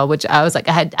Trail, which I was like,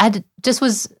 I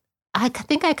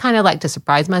think I kind of like to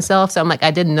surprise myself. So I'm like,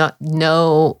 I did not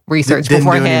know research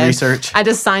beforehand. Do any research. I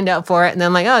just signed up for it. And then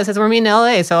I'm like, it says we're meeting in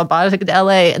LA. So I bought a ticket to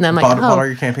LA. And then I'm like, bought all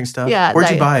your camping stuff? Yeah. Where'd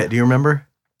you buy it? Do you remember?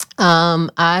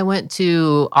 I went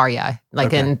to REI,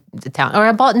 in the town, or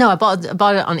I bought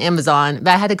it on Amazon, but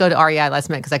I had to go to REI last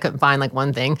minute because I couldn't find like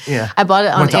one thing. Yeah. I bought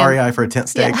it on Went to REI for a tent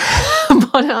stake. Yeah. I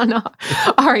bought it on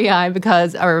REI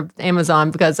or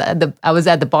Amazon because I was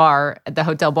at the bar, at the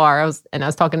hotel bar. I was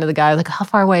talking to the guy, like, how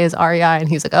far away is REI? And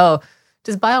he's like, oh,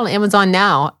 just buy it on Amazon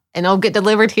now and it'll get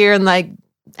delivered here in like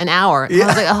an hour. And I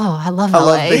was like, oh, I love I LA.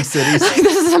 love big cities. Like,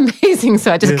 this is amazing.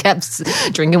 So I just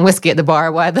kept drinking whiskey at the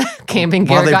bar while the camping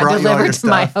gear got delivered to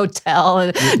my hotel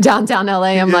in downtown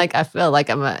LA. I'm like, I feel like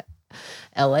I'm a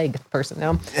LA person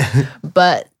now.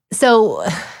 But so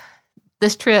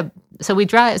this trip, so we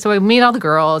meet all the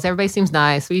girls. Everybody seems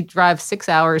nice. We drive 6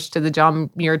 hours to the John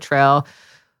Muir Trail,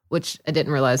 which I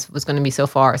didn't realize was going to be so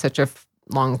far, such a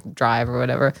long drive or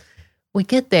whatever. We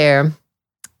get there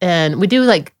and we do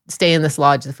like stay in this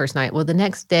lodge the first night. Well, the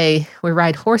next day we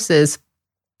ride horses.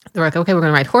 They're like, okay, we're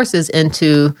going to ride horses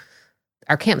into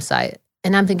our campsite.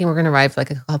 And I'm thinking we're going to ride for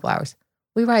like a couple hours.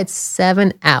 We ride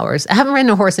 7 hours. I haven't ridden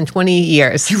a horse in 20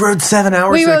 years. You rode 7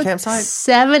 hours to the campsite?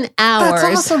 7 hours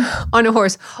That's awesome. on a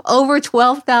horse. Over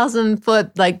 12,000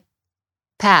 foot like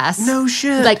pass. No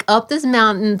shit. Like up this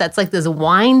mountain that's like this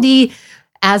windy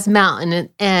ass mountain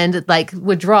and like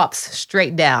with drops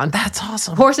straight down. That's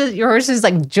awesome. Your horse is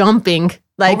like jumping.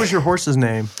 Like, what was your horse's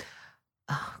name?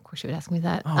 Oh, of course you would ask me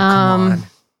that. Oh, come on.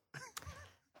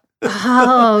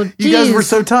 Oh, you guys were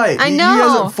so tight. I You know.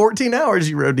 guys had 14 hours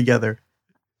you rode together.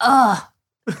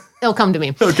 It'll come to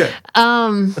me. Okay.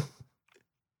 My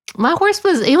horse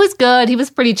he was good. He was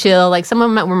pretty chill. Like some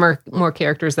of them were more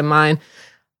characters than mine.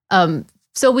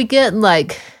 So we get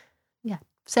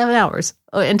 7 hours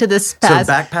into this pass.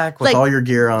 So backpack with like, all your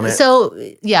gear on it. So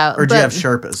yeah. Or do you have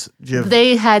Sherpas?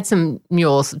 They had some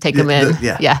mules take them in.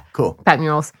 Yeah. Cool. Pack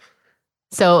mules.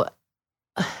 So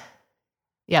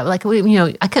yeah, like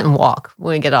I couldn't walk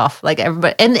when we get off. Like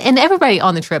everybody, and everybody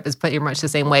on the trip is pretty much the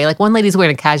same way. Like one lady's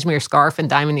wearing a cashmere scarf and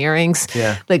diamond earrings.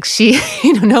 Yeah, like she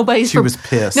was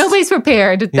pissed. Nobody's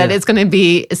prepared that it's going to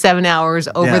be 7 hours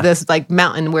over this like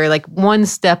mountain where like one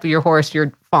step of your horse,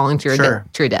 you're falling to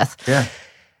your death. Yeah,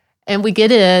 and we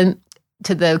get in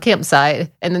to the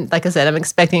campsite, and then, like I said, I'm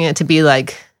expecting it to be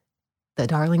like the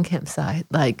Darling campsite,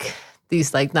 like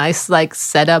these like nice like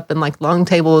setup and like long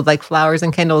table with like flowers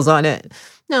and candles on it.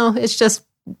 No, it's just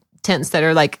tents that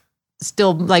are like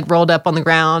still like rolled up on the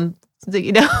ground.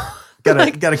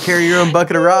 Gotta carry your own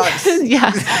bucket of rocks.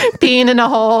 Yeah, peeing in a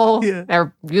hole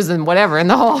or using whatever in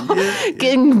the hole,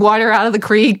 getting water out of the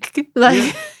creek,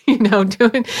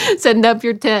 setting up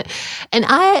your tent. And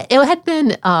it had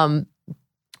been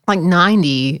like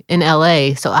 90 in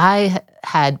LA, so I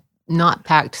had not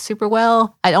packed super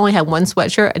well. I only had one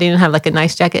sweatshirt. I didn't have like a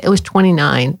nice jacket. It was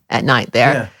 29 at night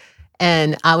there. Yeah.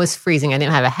 And I was freezing. I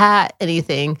didn't have a hat,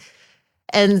 anything.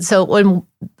 And so when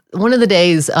one of the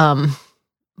days,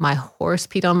 my horse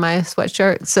peed on my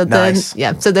sweatshirt. So nice.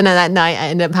 So then that night I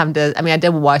ended up having to, I did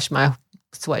wash my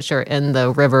sweatshirt in the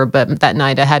river, but that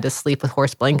night I had to sleep with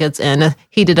horse blankets and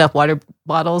heated up water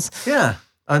bottles. Yeah.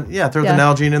 Throw the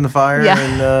Nalgene in the fire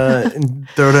and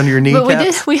throw it under your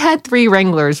kneecaps. But we had 3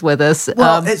 wranglers with us.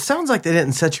 Well, it sounds like they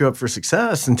didn't set you up for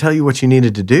success and tell you what you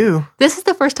needed to do. This is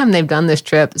the first time they've done this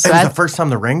trip. So it was the first time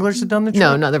the Wranglers had done the trip?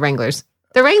 No, not the Wranglers.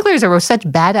 The Wranglers were such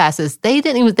badasses.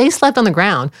 They slept on the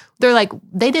ground. They're like,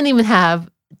 they didn't even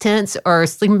have tents or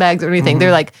sleeping bags or anything.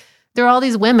 Mm-hmm. They're all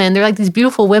these women. They're like these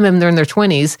beautiful women. They're in their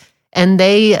 20s and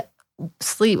they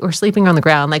sleeping on the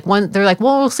ground. Like they're like,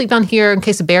 well, we'll sleep down here in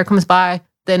case a bear comes by.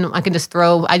 Then I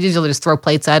usually just throw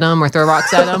plates at them or throw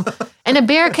rocks at them. And a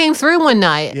bear came through one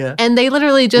night and they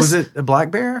literally just... Was it a black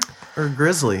bear or a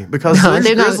grizzly? Because there's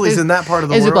grizzlies in that part of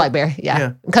the world. It was a black bear,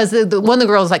 yeah. Because one of the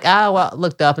girls was like,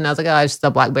 looked up and I was like, it's just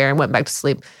a black bear and went back to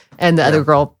sleep. And the other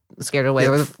girl scared away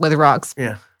with rocks.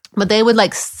 Yeah. But they would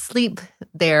like sleep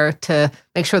there to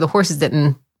make sure the horses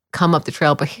didn't come up the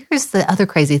trail. But here's the other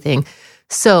crazy thing.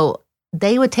 So...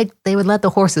 They would let the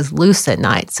horses loose at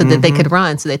night so that they could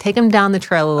run. So they take them down the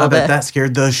trail a little bit. I bet that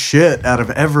scared the shit out of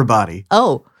everybody.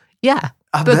 Oh, yeah.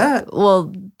 I bet.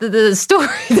 Well, the story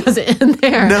doesn't end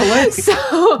there. No way.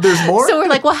 So there's more? So we're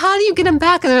like, well, how do you get them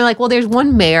back? And they're like, well, there's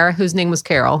one mare whose name was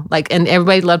Carol. Like, and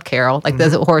everybody loved Carol. Like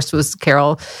the horse was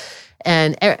Carol.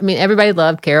 And everybody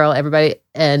loved Carol. Everybody,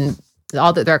 and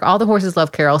all the horses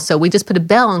love Carol. So we just put a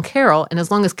bell on Carol. And as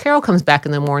long as Carol comes back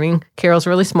in the morning, Carol's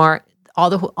really smart. All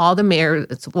the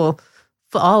mares will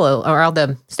follow, or all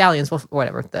the stallions will,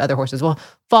 whatever, the other horses will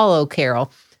follow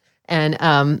Carol. And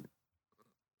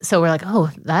so we're like,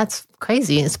 oh, that's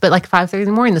crazy. But like 5:30 in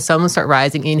the morning, the sun will start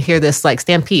rising, and you hear this like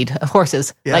stampede of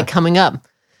horses like coming up.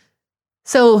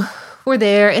 So we're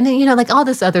there, and then like all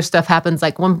this other stuff happens.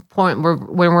 Like one point when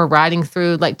we're riding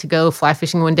through like to go fly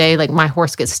fishing one day, like my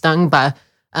horse gets stung by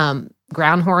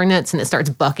ground hornets and it starts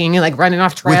bucking and like running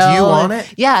off trail. With you on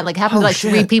it? Yeah, like happened to like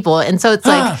 3 people. And so it's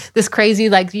like this crazy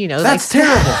like, That's like,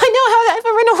 terrible. I know, how I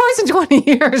haven't ridden a horse in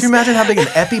 20 years. Can you imagine how big an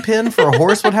EpiPen for a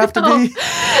horse would have to be?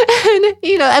 And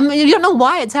you don't know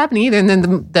why it's happening either. And then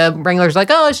the wrangler's like,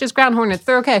 oh, it's just ground hornets.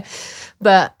 They're okay.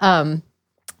 But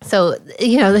So,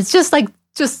 it's just like,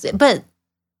 but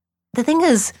the thing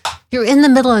is, you're in the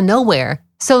middle of nowhere.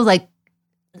 So, like,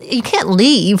 you can't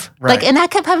leave. Right. Like, and I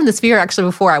kept having this fear actually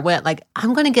before I went. Like,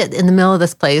 I'm going to get in the middle of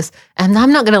this place and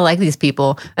I'm not going to like these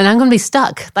people and I'm going to be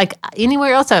stuck. Like,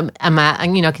 anywhere else I'm at,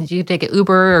 and, can you take an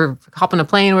Uber or hop on a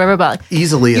plane or whatever? But like,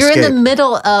 easily you're escape. in the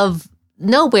middle of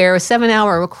nowhere, a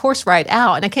 7-hour horse ride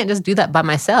out, and I can't just do that by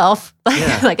myself.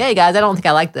 Like, like, hey guys, I don't think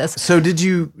I like this. So did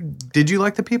you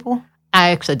like the people? I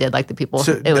actually did like the people.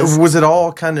 So It was it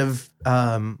all kind of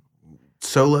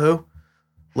solo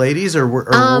ladies, or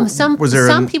was there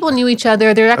some people knew each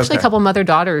other? There were actually Okay. a couple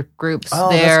mother-daughter groups Oh,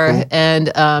 there, that's cool.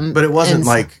 and but it wasn't and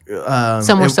like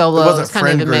some were solo. It It wasn't was kind of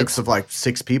friend a groups mix. of like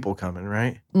 6 people coming,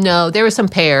 right? No, there were some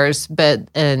pairs, but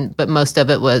most of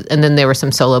it was, and then there were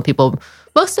some solo people.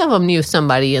 Most of them knew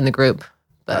somebody in the group.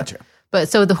 Gotcha. But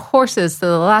so the horses,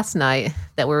 so the last night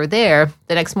that we were there,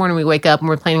 the next morning we wake up and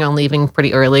we're planning on leaving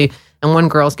pretty early. And one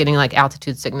girl's getting like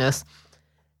altitude sickness.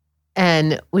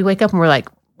 And we wake up and we're like,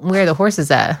 where are the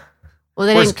horses at? Well,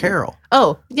 they Where's didn't. Carol?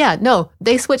 Oh, yeah, no.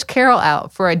 They switched Carol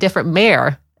out for a different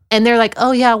mare. And they're like,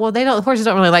 oh, yeah, well, the horses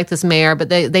don't really like this mare, but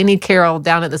they need Carol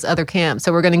down at this other camp.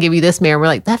 So we're going to give you this mare. And we're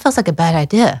like, that feels like a bad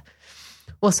idea.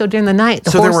 Well, so during the night,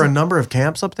 So there were a number of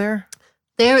camps up there?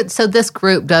 so this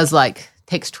group does like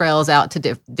takes trails out to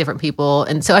different people,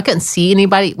 and so I couldn't see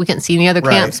anybody. We couldn't see any other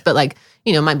camps, Right. but like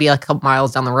it might be like a couple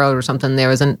miles down the road or something. There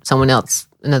was someone else,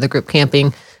 another group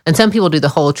camping, and some people do the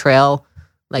whole trail.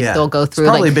 Like they'll go through It's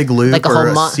probably like a big loop like a or whole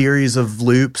a month. series of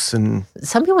loops, and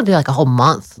Some people do like a whole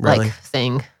month Really? like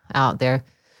thing out there.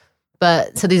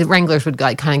 But so these wranglers would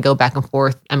like kind of go back and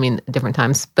forth. I mean, at different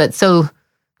times. But so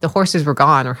the horses were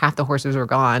gone, or half the horses were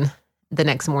gone. The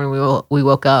next morning we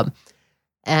woke up,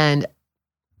 and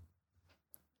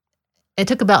it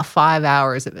took about 5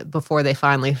 hours before they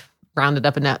finally rounded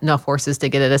up enough horses to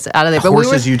get us out of there. But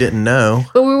horses you didn't know.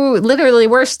 we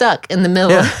were stuck in the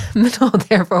middle middle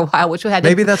there for a while, which had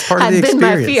Maybe that's part of had the been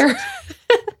my experience.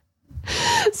 fear.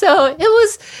 So it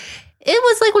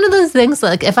was like one of those things.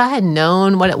 Like if I had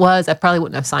known what it was, I probably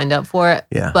wouldn't have signed up for it.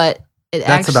 Yeah. But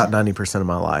That's about 90% of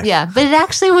my life. yeah. But it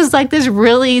actually was like this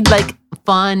really like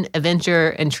fun adventure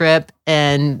and trip,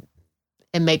 and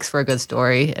it makes for a good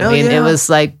story. I mean, yeah. it was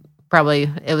like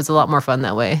it was a lot more fun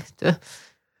that way.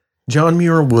 John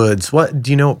Muir Woods. What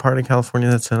do you know? What part of California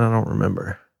that's in? I don't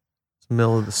remember. It's the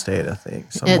middle of the state, I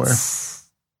think, somewhere. It's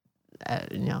I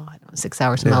don't know, 6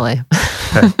 hours from Yeah. LA.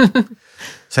 Okay.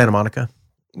 Santa Monica.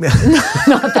 Not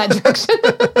that direction.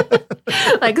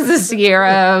 Like the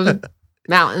Sierra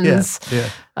Mountains. Yeah.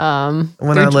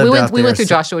 When through- I lived out we there, went through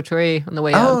Joshua Tree on the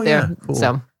way out there. yeah, cool.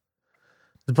 So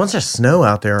There's a bunch of snow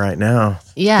out there right now.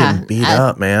 yeah, Getting beat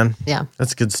up, man. yeah.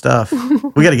 That's good stuff.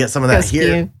 We got to get some of Go that here.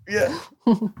 skiing. Yeah.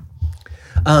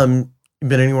 You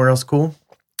been anywhere else cool?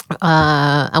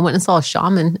 I went and saw a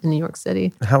shaman in New York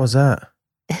City. How was that?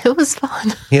 It was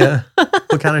fun. Yeah.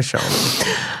 What kind of shaman?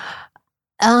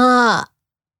 I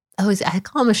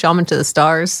call him a shaman to the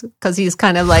stars because he's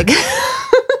kind of like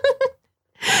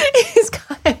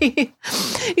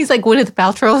he's like Gwyneth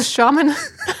Paltrow's shaman.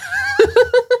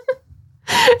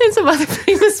 And some other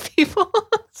famous people.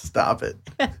 Stop it.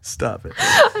 Stop it.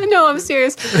 I know, I'm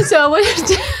serious. So I went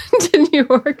to New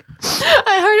York.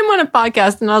 I heard him on a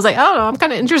podcast and I was like, oh, I'm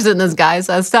kind of interested in this guy.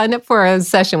 So I signed up for a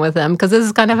session with him because this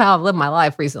is kind of how I've lived my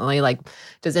life recently. Like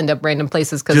just end up random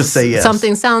places because Just say yes.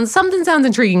 something sounds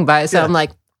intriguing by it. So Yeah. I'm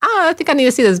like, I think I need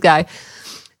to see this guy.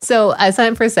 So I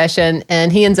signed up for a session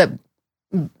and he ends up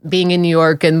being in New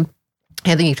York, and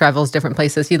I think he travels different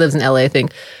places. He lives in LA, I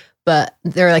think. But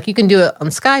they're like, you can do it on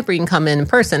Skype or you can come in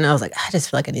person. And I was like, I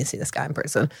just feel like I need to see this guy in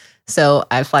person. So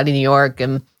I fly to New York,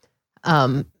 and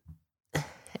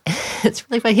it's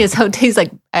really funny. He's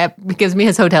like, he gives me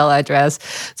his hotel address.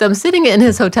 So I'm sitting in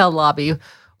his hotel lobby,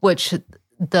 which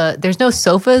there's no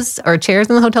sofas or chairs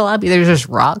in the hotel lobby. There's just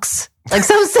rocks. Like,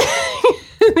 so I'm sitting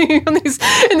in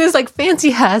this like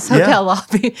fancy ass hotel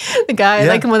lobby. The guy,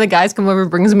 like when the guys come over,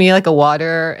 brings me like a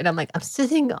water, and I'm like, I'm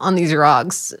sitting on these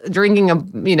rocks, drinking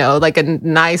like a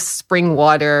nice spring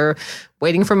water,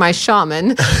 waiting for my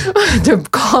shaman to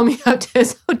call me up to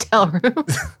his hotel room.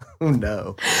 Oh,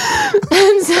 no.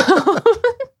 And so,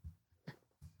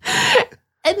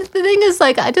 and the thing is,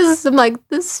 like, I'm like,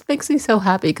 this makes me so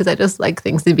happy because I just like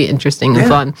things to be interesting and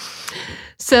fun.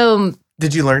 So,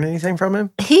 Did you learn anything from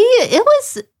him?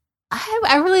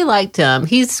 I really liked him.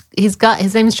 He's got,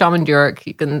 his name's Shaman Durek.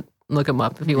 You can look him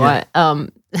up if you want.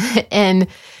 And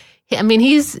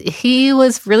he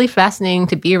was really fascinating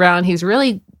to be around. He's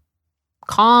really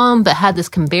calm, but had this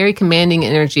very commanding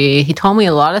energy. He told me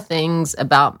a lot of things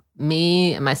about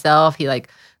me and myself. He like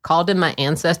called in my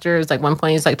ancestors. Like one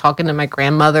point he's like talking to my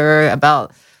grandmother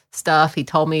about stuff. He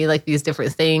told me like these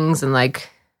different things and like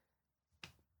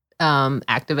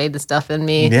activated stuff in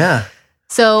me. Yeah.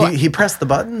 So he pressed the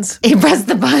buttons. he pressed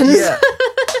the buttons. Yeah.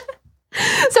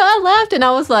 So I left and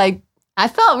I was like, I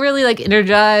felt really like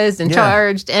energized and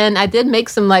charged, and I did make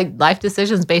some like life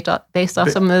decisions based off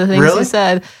some of the things he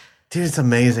said. Dude, it's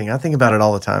amazing. I think about it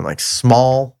all the time, like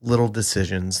small little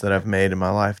decisions that I've made in my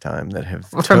lifetime that have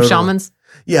from shamans.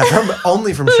 Yeah,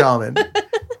 only from shaman. No,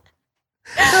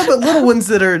 but little ones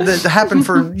that happen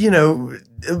for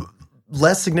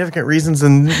less significant reasons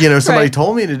than somebody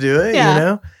told me to do it.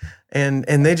 Yeah.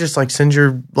 And they just like send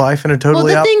your life in a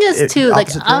totally. Well, the thing is too, like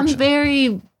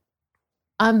direction.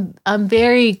 I'm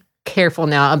very careful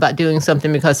now about doing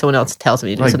something because someone else tells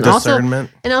me to do like something. Discernment.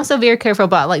 Also very careful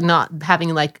about like not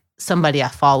having like somebody I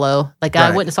follow. Like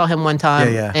I went and saw him one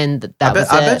time, and that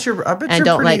was it. I bet you're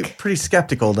pretty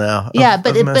skeptical now.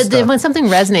 But when something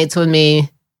resonates with me,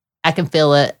 I can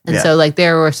feel it, and so like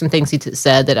there were some things he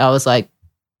said that I was like,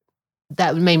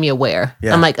 that made me aware.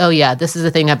 Yeah. I'm like, oh yeah, this is the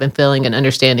thing I've been feeling and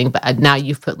understanding, but now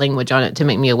you've put language on it to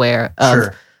make me aware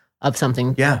of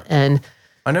something. Yeah, and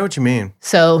I know what you mean.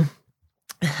 So,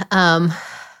 words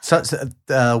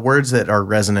that are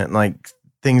resonant, like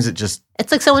things that just.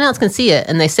 It's like someone else can see it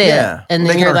and they say it. And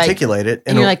then you're articulate it.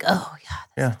 And you're like, oh,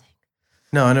 yeah.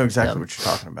 No, I know exactly what you're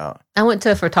talking about. I went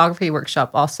to a photography workshop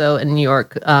also in New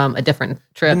York, a different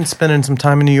trip. Been spending some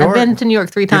time in New York? I've been to New York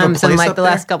 3 times in like the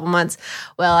last couple months.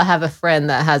 Well, I have a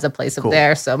friend that has a place up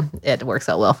there, so it works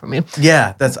out well for me.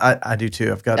 Yeah, I do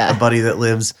too. I've got a buddy that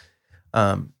lives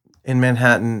in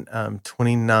Manhattan,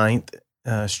 29th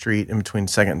Street in between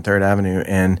 2nd and 3rd Avenue,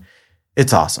 and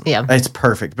it's awesome. Yeah, it's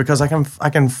perfect because I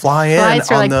can fly in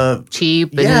on the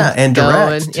cheap. And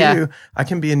direct too. Yeah. I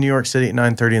can be in New York City at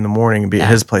 9:30 in the morning and be at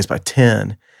his place by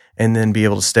 10, and then be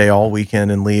able to stay all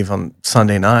weekend and leave on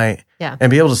Sunday night. Yeah, and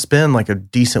be able to spend like a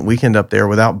decent weekend up there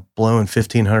without blowing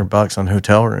 $1,500 on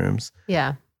hotel rooms.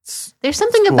 Yeah. There's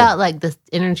something about like the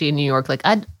energy in New York. Like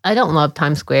I don't love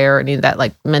Times Square or any of that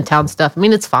like Midtown stuff. I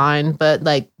mean, it's fine, but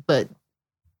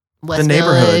West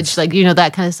Village, like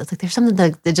that kind of stuff. Like there's something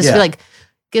that just feel like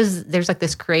there's like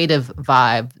this creative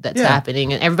vibe that's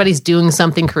happening, and everybody's doing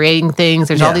something, creating things.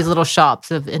 There's all these little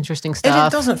shops of interesting stuff. And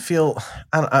it doesn't feel.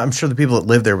 I'm sure the people that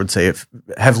live there would say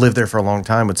have lived there for a long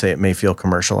time would say it may feel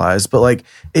commercialized, but like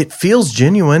it feels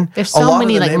genuine. There's so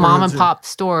many like mom and pop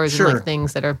stores and like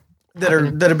things that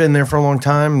have been there for a long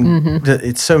time. Mm-hmm.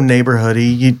 It's so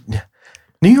neighborhoody.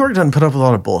 New York doesn't put up with a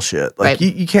lot of bullshit. Like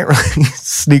you can't really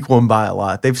sneak one by a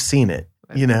lot. They've seen it,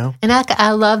 And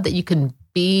I love that you can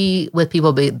be with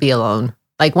people, be alone.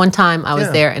 Like one time I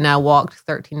was there and I walked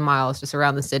 13 miles just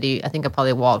around the city. I think I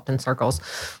probably walked in circles,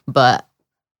 but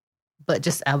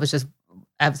I was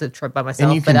a trip by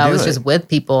myself, but I was just with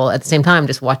people at the same time,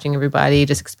 just watching everybody,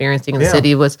 just experiencing the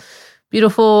city was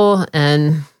beautiful.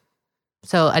 And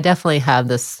so I definitely have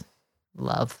this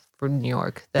love for New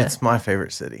York. It's my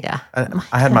favorite city. Yeah.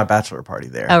 I had my bachelor party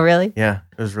there. Oh, really? Yeah.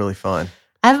 It was really fun.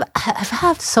 I've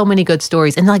had so many good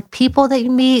stories, and like people that you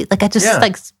meet, like I just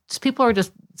like people are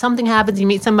just something happens, you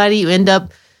meet somebody, you end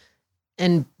up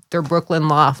in their Brooklyn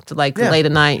loft like late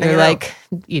at night. You're like,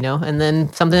 and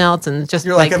then something else, and just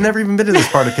you're like I've never even been to this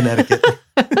part of Connecticut.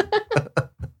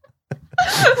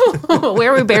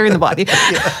 Where are we burying the body?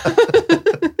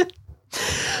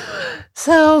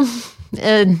 So.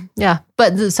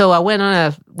 So I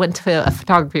went to a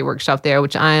photography workshop there,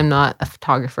 which I am not a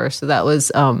photographer. So it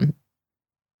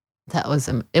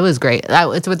was great.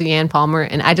 It's with Yan Palmer,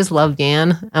 and I just love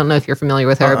Yan. I don't know if you're familiar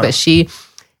with her, but she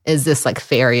is this like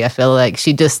fairy. I feel like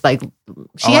she just like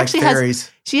she actually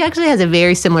has a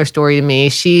very similar story to me.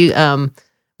 She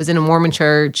was in a Mormon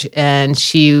church, and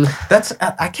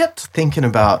I kept thinking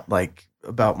about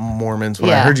Mormons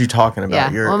when I heard you talking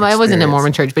about your experience. I wasn't in a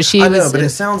Mormon church, but she was. I know, but it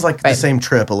sounds like the same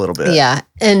trip a little bit. Yeah.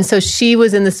 And so she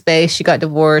was in the space. She got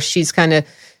divorced. She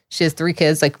has 3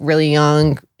 kids, like really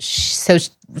young. So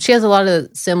she has a lot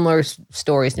of similar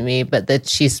stories to me, but that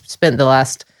she's spent the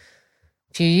last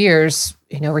few years,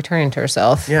 returning to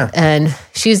herself. Yeah. And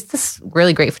she's this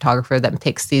really great photographer that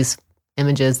takes these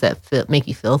images that make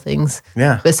you feel things.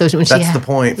 Yeah. But so when that's the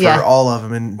point for all of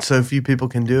them, and so few people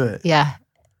can do it. Yeah.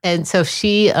 And so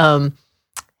she had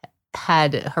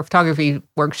her photography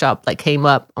workshop like came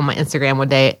up on my Instagram one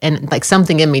day, and like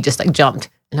something in me just like jumped,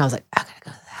 and I was like, I gotta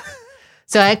go to that.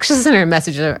 So I actually sent her a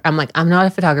message. I'm like, I'm not a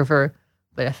photographer,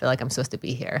 but I feel like I'm supposed to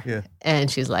be here. Yeah.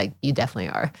 And she's like, you definitely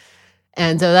are.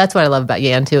 And so that's what I love about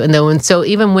Yan too. And then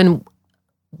even when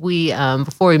we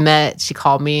before we met, she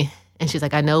called me and she's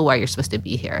like, I know why you're supposed to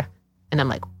be here. And I'm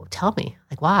like, well, tell me,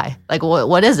 like why? Like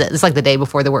what is it? It's like the day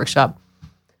before the workshop.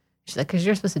 She's like, because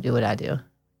you're supposed to do what I do.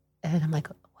 And I'm like,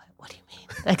 what do you mean?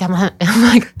 Like I'm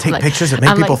like Take like, pictures that make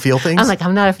I'm people like- feel things. I'm like,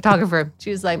 I'm not a photographer.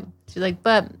 She's like,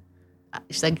 but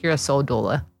she's like, you're a soul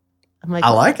doula. I'm like, I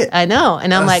like it. I know.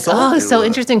 And I'm A like, soul oh, it's so doula.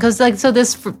 interesting. Cause like, so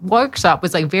this workshop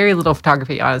was like very little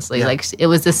photography, honestly. Yeah. Like it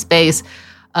was this space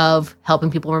of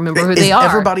helping people remember who Is they are.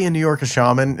 everybody in New York a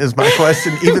shaman? Is my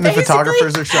question. Even the Basically-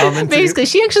 photographers are shamans. Basically,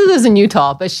 she actually lives in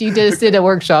Utah, but she just did a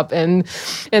workshop in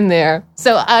there.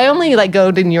 So I only like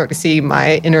go to New York to see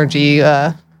my energy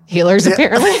healers,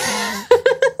 apparently.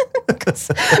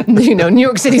 New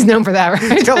York City's known for that, It's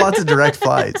right? got lots of direct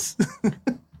flights.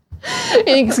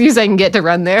 Any excuse I can get to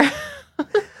run there.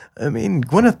 I mean,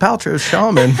 Gwyneth Paltrow's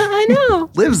shaman I know.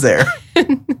 lives there.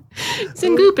 He's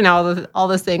in Goop and all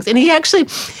those things. And he's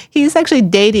actually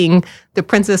dating the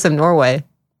Princess of Norway.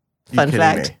 Fun kidding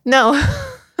fact. me? No.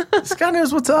 This guy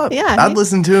knows what's up. Yeah, I'd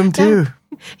listen to him too.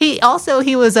 He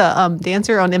was a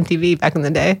dancer on MTV back in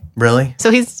the day. Really?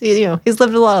 So he's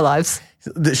lived a lot of lives.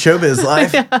 The showbiz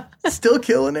life. Still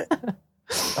killing it.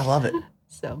 I love it.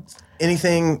 So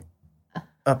Anything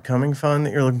upcoming fun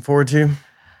that you're looking forward to?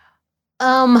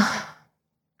 upcoming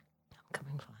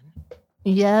fun.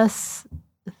 Yes.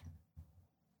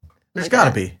 There's got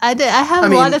to be. I have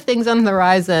a lot of things on the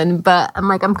horizon, but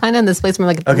I'm kind of in this place where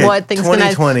I'm like, Okay, what things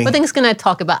can I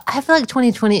talk about? I feel like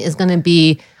 2020 is going to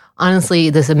be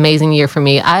honestly this amazing year for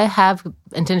me. I have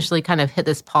intentionally kind of hit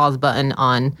this pause button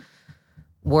on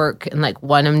work and like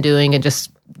what I'm doing and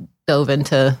just dove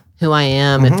into who I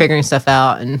am and figuring stuff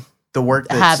out and The work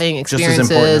that's having just as important as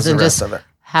experiences the and rest just of it.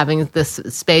 having this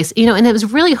space, and it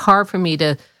was really hard for me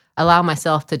to allow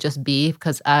myself to just be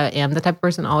because I am the type of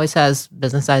person who always has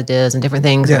business ideas and different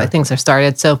things, or like things are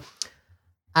started. So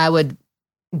I would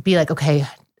be like, okay,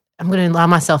 I'm going to allow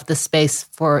myself this space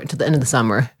to the end of the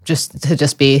summer, just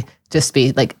be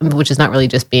like, which is not really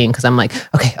just being, because I'm like,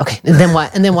 okay, and then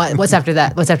what? And then what? What's after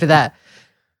that? What's after that?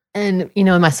 And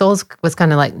my soul was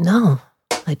kind of like, no,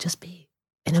 like just be.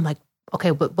 And I'm like,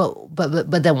 okay, but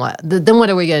then what? Then what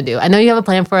are we gonna do? I know you have a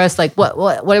plan for us. Like, what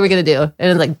are we gonna do? And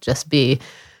it's like, just be.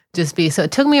 So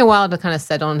it took me a while to kind of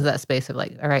settle into that space of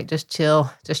like, all right, just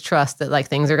chill, just trust that like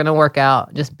things are gonna work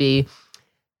out. Just be.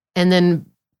 And then,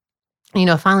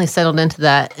 finally settled into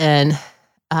that, and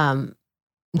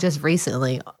just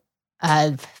recently,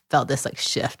 I've felt this like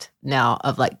shift now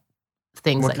of like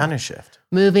things. What like kind of shift?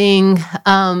 moving.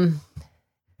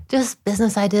 Just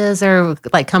business ideas are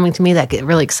like coming to me that I get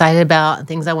really excited about, and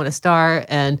things I want to start,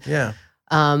 and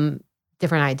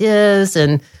different ideas,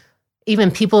 and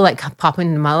even people like popping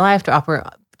into my life to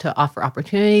offer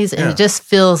opportunities, and it just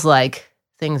feels like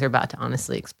things are about to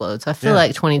honestly explode. So I feel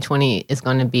like 2020 is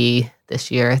going to be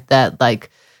this year that like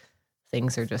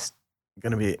things are just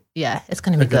going to be. Yeah, it's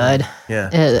going to be good.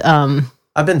 Yeah.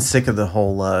 I've been sick of the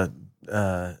whole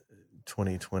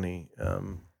 2020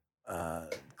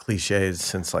 cliches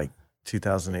since like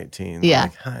 2018. Yeah.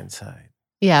 Like hindsight.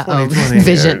 Yeah. 2020.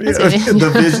 Vision.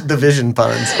 The vision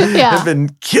puns have been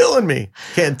killing me.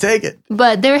 Can't take it.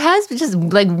 But there has been just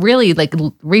like really like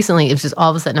recently, it was just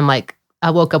all of a sudden I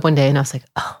woke up one day and I was like,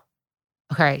 oh,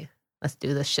 okay, let's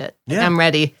do this shit. Yeah. I'm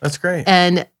ready. That's great.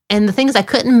 And the things I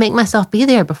couldn't make myself be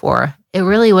there before, it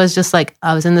really was just like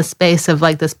I was in the space of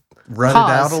like this Run pause.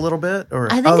 it out a little bit?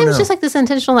 Or I think it was just like this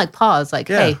intentional like pause, like,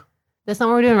 hey, that's not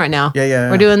what we're doing right now. Yeah.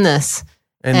 We're doing this.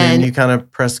 And then you kind of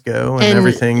press go and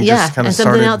everything just kind of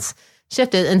started. Something else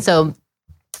shifted. And so,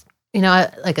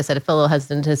 like I said, I feel a little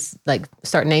hesitant to like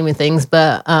start naming things,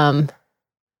 but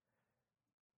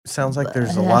sounds like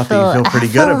there's a lot that you feel pretty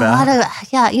good about.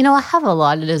 I have a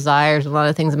lot of desires, a lot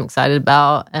of things I'm excited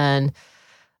about, and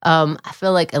I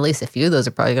feel like at least a few of those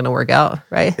are probably going to work out,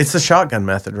 right? It's the shotgun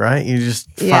method, right? You just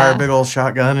fire a big old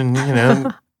shotgun and,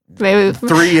 maybe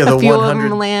 3 of the 100 of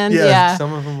them land.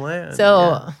 Some of them land.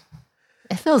 So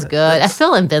it feels good. I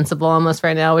feel invincible almost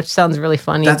right now, which sounds really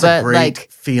funny. That's but a great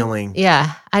like, feeling.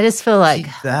 Yeah, I just feel like,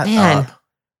 keep that man,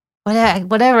 up.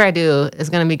 whatever I do is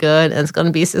going to be good and it's going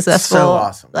to be successful. So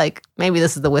awesome. Like maybe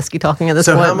this is the whiskey talking at this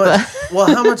So point.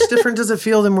 how much different does it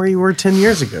feel than where you were 10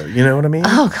 years ago? You know what I mean?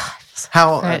 Oh gosh.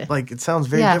 How it sounds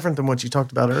very different than what you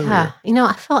talked about earlier.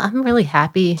 Yeah. I'm really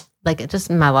happy. Like just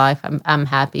in my life, I'm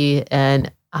happy,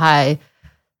 and I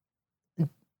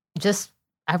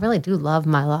really do love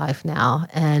my life now,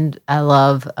 and I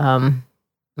love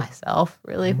myself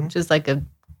really, which is like a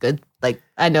good, like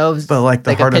I know, but like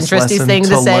the like hardest a Pinteresty thing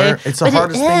to learn. say. It's the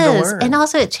hardest thing to learn, and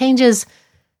also it changes.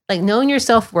 Like knowing your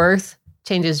self-worth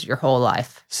changes your whole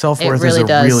life. Self-worth really is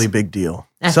a really big deal.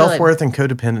 Self-worth and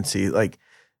codependency, like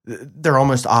they're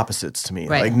almost opposites to me.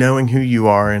 Right. Like knowing who you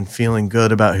are and feeling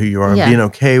good about who you are and being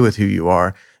okay with who you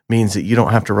are means that you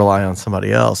don't have to rely on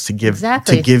somebody else to give you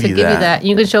that.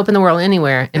 You can show up in the world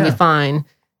anywhere and be fine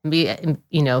be,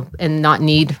 and not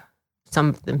need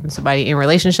somebody in a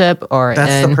relationship or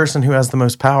that's the person who has the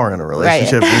most power in a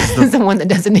relationship. Right. Is the one that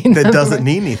doesn't need that doesn't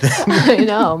need anything. I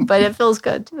know, but it feels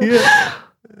good too. Yeah.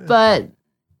 But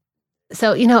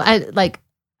so,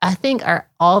 I think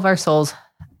all of our souls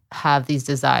have these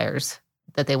desires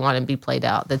that they want to be played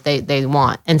out, that they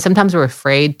want. And sometimes we're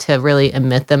afraid to really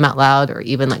admit them out loud or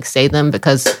even say them,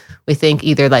 because we think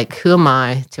either who am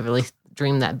I to really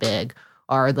dream that big,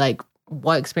 or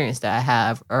what experience do I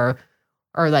have, or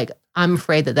I'm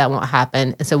afraid that won't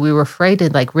happen. And so we were afraid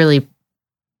to really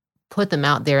put them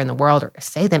out there in the world or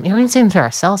say them, even say them to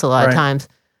ourselves a lot of times.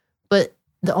 But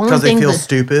the only thing, because they feel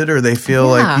stupid, or they feel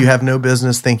like you have no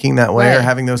business thinking that way, or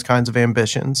having those kinds of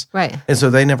ambitions. Right. And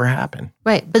so they never happen.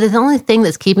 Right. But the only thing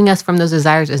that's keeping us from those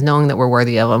desires is knowing that we're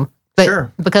worthy of them. But,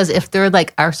 sure. Because if they're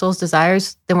our soul's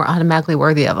desires, then we're automatically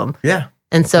worthy of them. Yeah.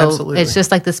 And so absolutely. It's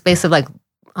just the space of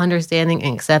understanding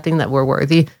and accepting that we're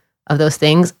worthy of those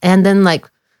things. And then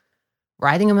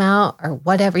writing them out or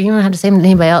whatever. You don't have to say them to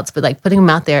anybody else, but putting them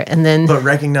out there, and then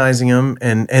recognizing them,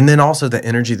 and then also the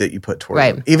energy that you put toward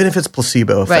them, even if it's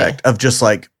placebo effect of just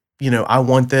I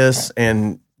want this,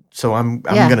 and so I'm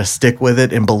going to stick with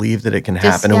it and believe that it can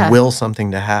happen and will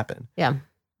something to happen. Yeah.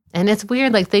 And it's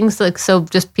weird, things so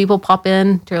just people pop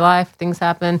into your life, things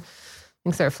happen,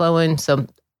 things start flowing. So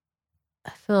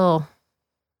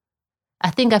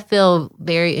I think I feel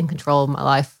very in control of my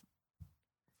life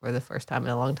for the first time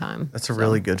in a long time. That's a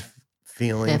really good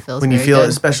feeling. It feels when you very feel good. it,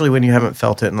 especially when you haven't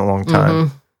felt it in a long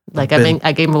time. Mm-hmm.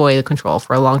 I gave away the control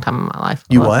for a long time in my life.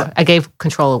 You what? I gave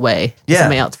control away to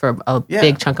somebody else for a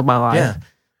big chunk of my life. Yeah.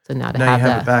 So now you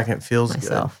have it back and it feels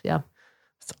myself. good. Yeah.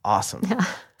 It's awesome. Yeah.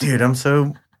 Dude, I'm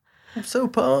so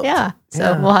pumped. Yeah.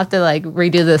 So we'll have to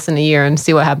redo this in a year and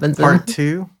see what happens. Part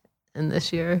 2? In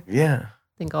this year. Yeah.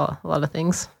 I think a lot of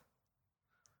things.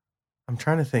 I'm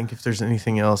trying to think if there's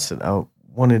anything else that I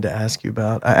wanted to ask you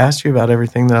about. I asked you about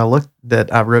everything that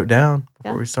I wrote down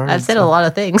before we started. I've said a lot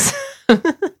of things.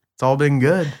 It's all been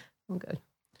good. I'm good.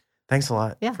 Thanks a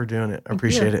lot for doing it. I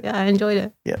appreciate it. Yeah, I enjoyed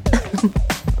it. Yeah.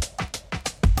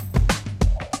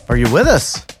 Are you with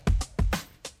us?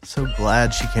 So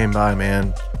glad she came by,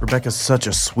 man. Rebecca's such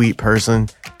a sweet person.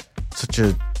 Such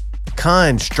a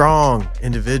kind, strong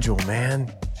individual,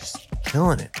 man. Just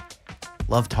killing it.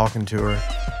 Love talking to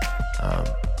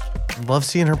her. Love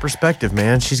seeing her perspective,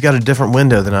 man. She's got a different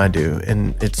window than I do,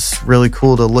 and it's really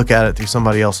cool to look at it through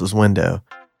somebody else's window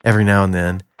every now and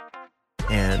then.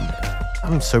 And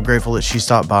I'm so grateful that she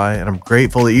stopped by, and I'm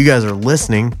grateful that you guys are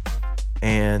listening,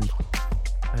 and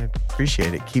I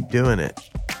appreciate it. Keep doing it.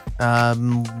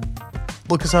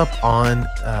 Look us up on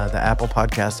the Apple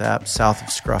Podcast app, South of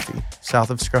Scruffy.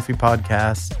 South of Scruffy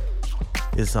Podcast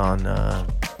is on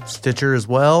Stitcher as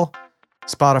well.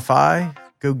 Spotify,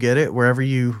 go get it. Wherever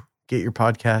you get your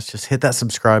podcast, just hit that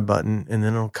subscribe button, and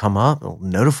then it'll come up. It'll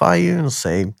notify you, and it'll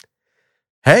say,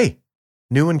 hey,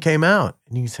 new one came out.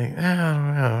 And you can say,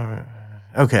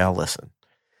 okay, I'll listen.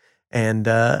 And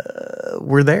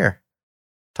we're there.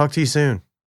 Talk to you soon.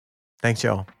 Thanks,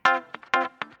 y'all.